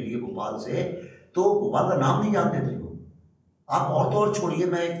पढ़ने के लिए भोपाल से, तो भोपाल का नाम नहीं जानते थे लोग। आप और तो और छोड़िए,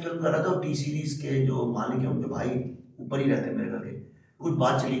 मैं एक फिल्म कर रहा था, टी सीरीज के जो मालिक हैं उनके भाई ऊपर ही रहते हैं मेरे घर के, कुछ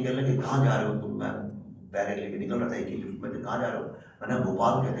बात चली, कहने लगे कहाँ जा रहे हो तुम? मैं बैग लेके निकल रहा था एक ही लिफ्ट में, कहाँ जा रहे हो? मैंने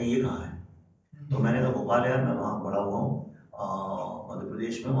भोपाल, कहते हैं ये कहाँ है? तो मैंने कहा भोपाल यार मैं वहाँ बड़ा हुआ हूँ मध्य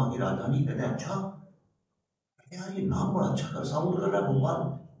प्रदेश में, वहाँ की राजधानी। कहते हैं अच्छा, यार ये नाम बड़ा अच्छा कर साउंड कर रहा है भोपाल,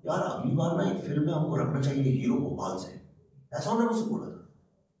 यार अगली बार ना एक फिल्म में हमको रखना चाहिए हीरो भोपाल से, ऐसा उन्होंने मुझसे बोला था।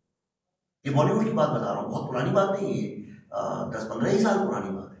 ये बॉलीवुड की बात बता रहा हूँ, बहुत पुरानी बात नहीं है, 10-15 ही साल पुरानी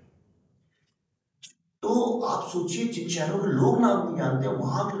बात है। तो आप सोचिए जिन शहरों के लोग नाम नहीं जानते हैं,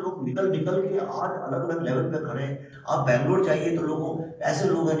 वहां के लोग निकल के आज अलग अलग लेवल पे खड़े हैं। आप बैंगलोर जाइए तो लोगों, ऐसे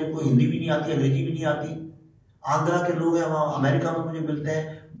लोग हैं जिनको हिंदी भी नहीं आती, अंग्रेजी भी नहीं आती, आंध्रा के लोग हैं वहाँ, अमेरिका में मुझे मिलते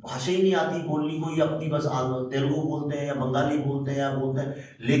हैं, भाषा ही नहीं आती बोलनी कोई अपनी, बस तेलुगु बोलते हैं या बंगाली बोलते हैं या बोलते हैं,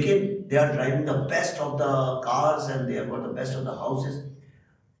 लेकिन they are driving the best of the cars and they have got the best of the houses.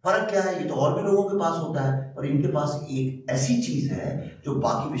 फर्क क्या है, ये तो और भी लोगों के पास होता है, पर इनके पास एक ऐसी चीज है जो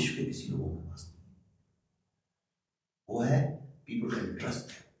बाकी विश्व के किसी लोगों के पास नहीं, वो है पीपल कैन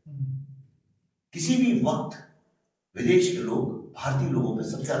ट्रस्ट। किसी भी वक्त विदेश के लोग भारतीय लोगों पे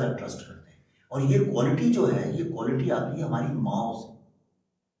सबसे ज्यादा ट्रस्ट करते हैं, और ये क्वालिटी जो है, ये क्वालिटी आती है हमारी माओ से,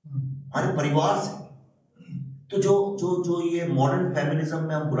 हमारे परिवार से। तो जो जो जो ये मॉडर्न फेमिनिज्म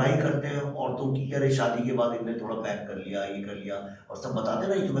में हम बुराई करते हैं औरतों की, अरे शादी के बाद इनने थोड़ा पैक कर लिया, ये कर लिया, और सब बताते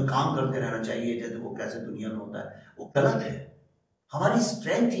ना तुम्हें काम करते रहना चाहिए, जैसे वो कैसे दुनिया में होता है, वो गलत है। हमारी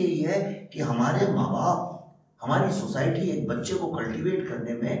स्ट्रेंथ यही है कि हमारे माँ बाप, हमारी सोसाइटी एक बच्चे को कल्टीवेट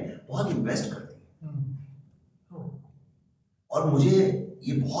करने में बहुत इन्वेस्ट करती है, और मुझे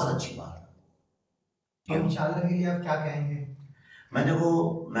ये बहुत अच्छी बात है। इंशाल्लाह के लिए आप क्या कहेंगे? मैं देखो,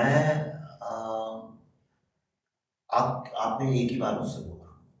 आपने एक ही बार मुझसे बोला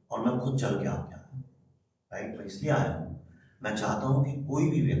और मैं खुद चल के आपके आया, राइट। मैं इसलिए आया हूँ, मैं चाहता हूँ कि कोई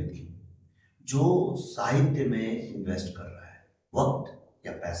भी व्यक्ति जो साहित्य में इन्वेस्ट कर रहा है, वक्त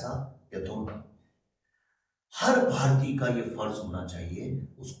या पैसा या दोनों, हर भारतीय का ये फर्ज होना चाहिए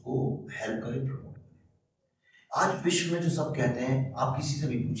उसको हेल्प करे, प्रमोट करे। आज विश्व में जो सब कहते हैं, आप किसी से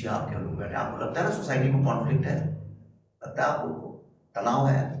भी पूछिए, आप क्या लोग बैठे, आपको लगता है ना सोसाइटी में कॉन्फ्लिक्ट है, लगता है आपको तनाव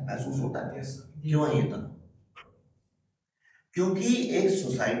है, महसूस होता है? क्यों है ये तनाव? क्योंकि एक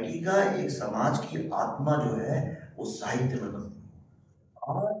सोसाइटी का, एक समाज की आत्मा जो है वो साहित्य में बनती है,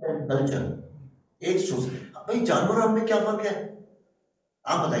 आर्ट एंड कल्चर। एक भाई जानवर में क्या फर्क है,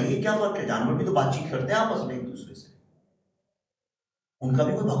 आप बताइए क्या फर्क है? जानवर भी तो बातचीत करते हैं आपस में एक दूसरे से, उनका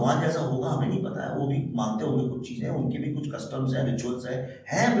भी कोई भगवान जैसा होगा, हमें नहीं पता है, वो भी मानते होंगे कुछ चीजें, उनके भी कुछ कस्टम्स हैं, रिचुअल्स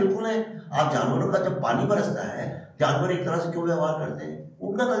हैं, बिल्कुल है। आप जानवरों का जब पानी बरसता है, जानवर एक तरह से क्यों व्यवहार करते हैं,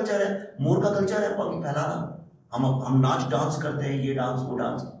 उनका कल्चर है। मोर का कल्चर है पंख फैलाना, हम नाच डांस करते हैं, ये डांस वो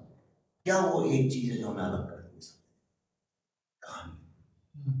डांस, क्या वो एक चीज है जो हमें अलग करती है? कहानी,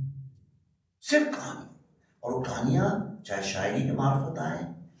 सिर्फ कहानी। और वो कहानियां चाहे शायरी के मार्फत आए,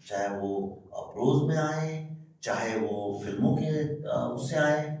 चाहे वो प्रोज में आए, चाहे वो फिल्मों के उससे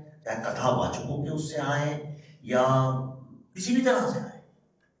आए, चाहे कथावाचकों के उससे आए, या किसी भी तरह से आए,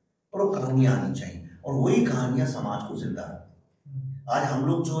 पर वो कहानियां आनी चाहिए, और वही कहानियां समाज को जिंदा रखती। आज हम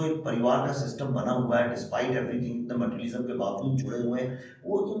लोग जो एक परिवार का सिस्टम बना हुआ है, डिस्पाइट एवरीथिंग, इतने मटेरियलिज्म के बावजूद जुड़े हुए हैं,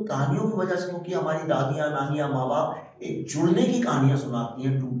 वो इन कहानियों की वजह से, क्योंकि हमारी दादियां, नानियां, माँ बाप एक जुड़ने की कहानियां सुनाती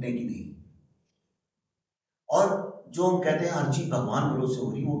हैं, टूटने की नहीं। और जो हम कहते हैं हर चीज भगवान भरोसे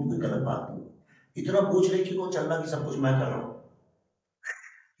हो रही, वो भी कोई गलत बात नहीं। इतना बोझ लेके को चलना कि सब कुछ मैं कर रहा हूँ,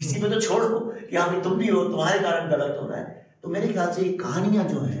 किसी पे तो छोड़ो कि हाँ तुम भी हो, तुम्हारे कारण गलत हो रहा है। तो मेरे ख्याल से ये कहानियां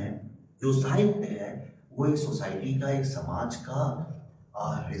जो है, जो साहित्य है, वो एक सोसाइटी का, एक समाज का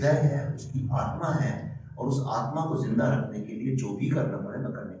हृदय है, उसकी आत्मा है, और उस आत्मा को जिंदा रखने के लिए जो भी करना पड़े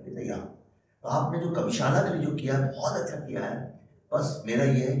मैं करने के लिए तैयार हूँ। तो आपने जो कविशाला के लिए जो किया है, बहुत अच्छा किया है। बस मेरा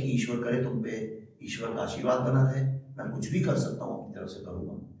यह है कि ईश्वर करे तुम पे ईश्वर का आशीर्वाद बना रहे, मैं कुछ भी कर सकता हूँ अपनी तरफ से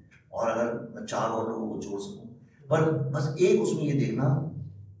करूँगा, और अगर मैं 4 और लोगों को जोड़ सकूँ। पर बस एक उसमें ये देखना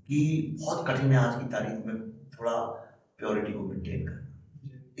कि बहुत कठिन है आज की तारीख में थोड़ा प्योरिटी को मेंटेन करना।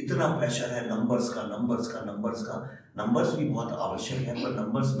 इतना प्रेशर है नंबर्स का, नंबर्स भी बहुत आवश्यक है, पर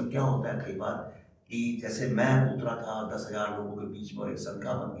नंबर्स में क्या होता है कई बार कि जैसे मैं उतरा था 10,000 लोगों के बीच में और एक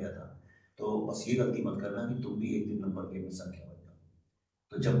संख्या बन गया था, तो बस ये गलती मत करना कि तुम भी एक दिन नंबर गेम में संख्या बन जाओ।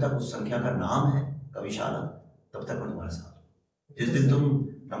 तो जब तक उस संख्या का नाम है कविशाला, तब तक मैं तुम्हारे साथ हूँ। जिस दिन तुम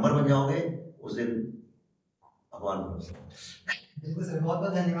नंबर बन जाओगे, उस दिन भगवान भरोसे। बिल्कुल सर, बहुत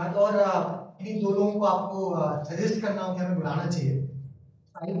बहुत धन्यवाद। और इन 2 लोगों को आपको सजेस्ट करना हो कि हमें बुलाना चाहिए,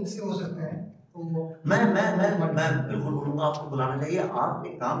 साहित्य से हो सकते हैं, तो मैं बिल्कुल बोलूँगा आपको बुलाना चाहिए। आप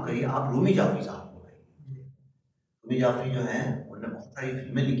एक काम करिए, आप रूमी जाफरी साहब को बुलाइए। रूमी जाफरी जो हैं, उन्होंने बहुत सारी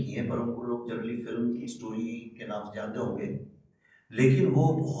फिल्में लिखी हैं, पर उनको लोग जनरली फिल्म की स्टोरी के नाम से जानते होंगे, लेकिन वो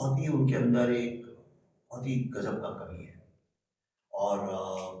बहुत ही, उनके अंदर एक बहुत ही गजब का कवि है, और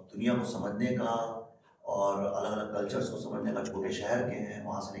दुनिया को समझने का और अलग अलग कल्चर्स को समझने का, छोटे शहर के हैं,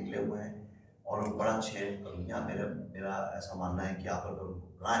 वहाँ से निकले हुए हैं, और बड़ा अच्छे कवियाँ। मेरा ऐसा मानना है कि आप अगर उनको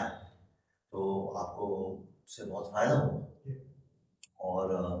बुलाएं तो आपको उससे बहुत फ़ायदा होगा। और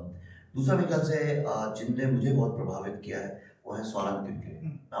दूसरा मेरे ख्याल से जिनने मुझे बहुत प्रभावित किया है वो है स्वानंद किरकिरे।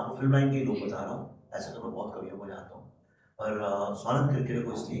 मैं आपको फिल्म लाइन के लोग बता रहा हूँ, ऐसे तो मैं बहुत कवियों को जानता हूँ, पर स्वानंद किरकिरे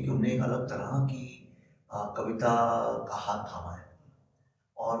को इसलिए कि उन्होंने एक अलग तरह की कविता का हाथ थामा है,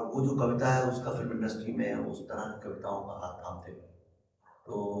 और वो जो कविता है उसका फिल्म इंडस्ट्री में उस तरह की कविताओं का हाथ थामते हुए,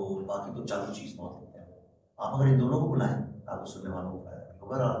 तो बाकी तो चालू चीज़ बहुत होते हैं। आप अगर इन दोनों को बुलाएं, आपको सुनने वालों को फायदा,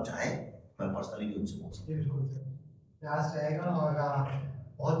 अगर आप चाहें मैं पर्सनली भी उनसे बोल सकता हूँ। प्रयास रहेगा,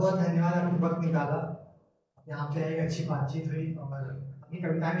 और बहुत बहुत धन्यवाद, आपने वक्त निकाला, यहाँ पे एक अच्छी बातचीत हुई और अपनी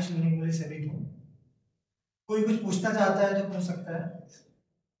कविताएं भी सुनने के लिए सभी को। कोई कुछ पूछना चाहता है तो पूछ सकता है।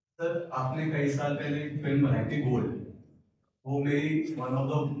 सर, आपने कई साल पहले एक फिल्म बनाई थी गोल्ड, वो मेरी one of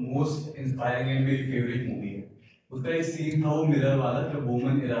the most inspiring and मेरी फेवरेट मूवी है। उसका एक सीन था वो मिरर वाला, जब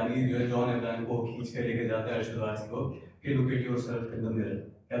बोमन ईरानी जो है जॉन इब्राहिम को खींच के लेके जाता है अरशद वारसी को कि look at yourself in the mirror,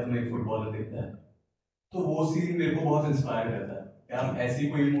 क्या तुम्हें एक फुटबॉलर दिखता है? तो वो सीन मेरे को बहुत इंस्पायर करता है। क्या आप ऐसी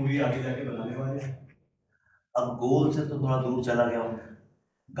कोई मूवी आगे जाके बनाने वाले हैं? अब गोल से तो थोड़ा दूर चला गया हूँ।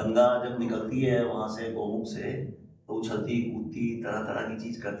 गंगा जब निकलती है वहाँ से गोमुख से, तो उछलती कूदती तरह तरह की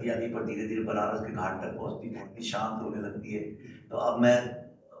चीज़ करती आती, पर धीरे धीरे बनारस के घाट तक पहुँचती शांत होने लगती है। तो अब मैं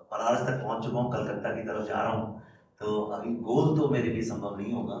बनारस तक पहुँच चुका हूँ, कलकत्ता की तरफ जा रहा हूँ, तो अभी गोल तो मेरे लिए संभव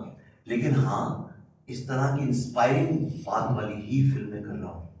नहीं होगा, लेकिन हाँ इस तरह की इंस्पायरिंग बात वाली ही फिल्में कर रहा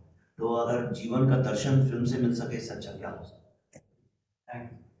हूँ। तो अगर जीवन का दर्शन फिल्म से मिल सके, इससे अच्छा क्या हो सकता है।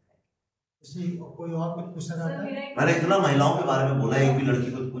 कोई और कुछ पूछना चाहता है? मैंने इतना महिलाओं के बारे में बोला, एक भी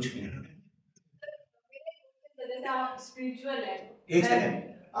लड़की को कुछ नहीं। स्पिरिचुअल है। एक सेकंड,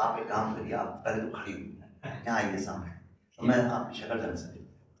 आप एक काम करिए, आप पहले तो खड़ी हुई यहाँ आइए सामने, तो मैं आपकी शक्ल जान सकती,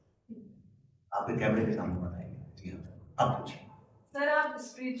 आपके कैमरे के सामने बताएंगे। जी हाँ, आप पूछिए। सर, आप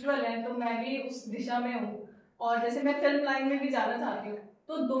स्पिरिचुअल हैं तो मैं भी उस दिशा में हूँ, और जैसे मैं फिल्म लाइन में भी जाना चाहती हूँ,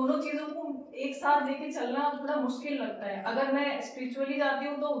 तो दोनों चीज़ों को एक साथ लेके चलना थोड़ा मुश्किल लगता है। अगर मैं स्पिरिचुअली जाती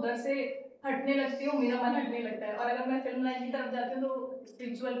हूँ तो उधर से हटने लगती हूँ, मेरा मन हटने लगता है, और अगर मैं फिल्म लाइन की तरफ जाती हूँ तो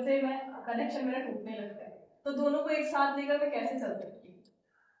स्पिरिचुअल से मैं कनेक्शन मेरा टूटने लगता है। तो दोनों को एक साथ लेकर मैं कैसे चल सकती हूँ?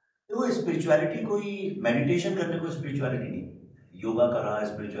 तो स्पिरिचुअलिटी कोई मेडिटेशन करने को स्पिरिचुअलिटी नहीं, योगा कर रहा है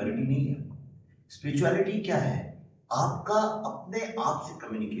स्पिरिचुअलिटी नहीं है। स्पिरिचुअलिटी क्या है? आपका अपने आप से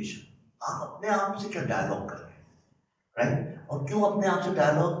कम्युनिकेशन, आप अपने आप से क्या डायलॉग कर रहे हैं, राइट? और क्यों अपने आप से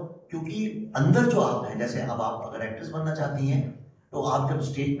डायलॉग? क्योंकि अंदर जो आप हैं, जैसे अब आप अगर एक्ट्रेस बनना चाहती हैं तो आप जब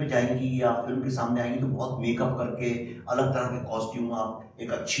स्टेज पे जाएंगी या फिल्म के सामने आएंगी तो बहुत मेकअप करके, अलग तरह के कॉस्ट्यूम, आप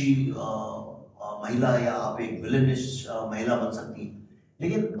एक अच्छी महिला या आप एक विलेनिश महिला बन सकती हैं।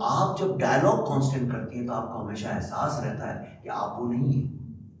 लेकिन आप जब डायलॉग कांस्टेंट करती हैं तो आपको हमेशा एहसास रहता है कि आप वो नहीं है,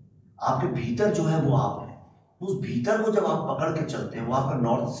 आपके भीतर जो है वो आप है। उस भीतर को जब आप पकड़ के चलते हैं, वो आपका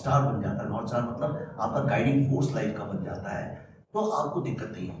नॉर्थ स्टार बन जाता है। नॉर्थ स्टार मतलब आपका गाइडिंग फोर्स लाइफ का बन जाता है, तो आपको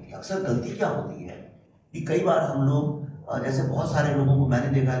दिक्कत नहीं होती। अक्सर गलती क्या होती है कि कई बार हम लोग, जैसे बहुत सारे लोगों को मैंने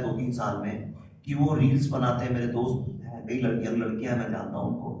देखा है 2-3 साल में, कि वो रील्स बनाते हैं। मेरे दोस्त हैं, कई लड़कियां मैं जानता हूँ,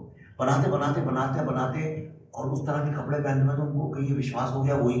 उनको बनाते और उस तरह के कपड़े पहनने में तो उनको कहीं विश्वास हो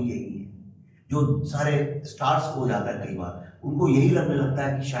गया वही यही है जो सारे स्टार्स हो जाता है। कई बार उनको यही लगने लगता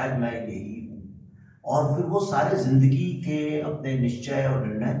है कि शायद मैं यही हूँ, और फिर वो सारे जिंदगी के अपने निश्चय और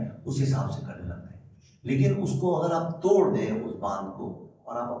निर्णय उस हिसाब से करने लगते हैं। लेकिन उसको अगर आप तोड़ दें उस बांध को,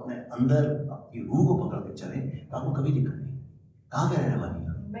 और आप अपने अंदर अपनी रूह को पकड़ के चलें, तो आपको कभी दिक्कत नहीं। कहाँ के रहने वाली हैं?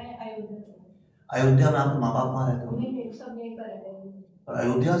 मैं अयोध्या में आपके माँ बाप वहाँ रहते हो? नहीं, सब यहीं पर रहते हैं। और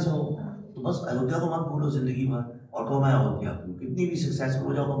अयोध्या से हो तो बस अयोध्या को मत भूलो जिंदगी भर, और कहो मैं अयोध्या हूँ। कितनी भी सक्सेसफुल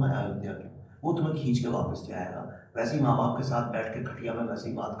हो जाओ, मैं अयोध्या हूँ, वो तुम्हें खींच के वापस ले आएगा। वैसे ही माँ बाप के साथ बैठ के खटिया में वैसे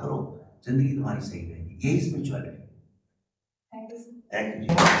ही बात करो, जिंदगी तुम्हारी सही रहेगी। यही spirituality. Thank you. Thank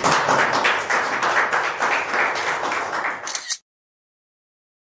you.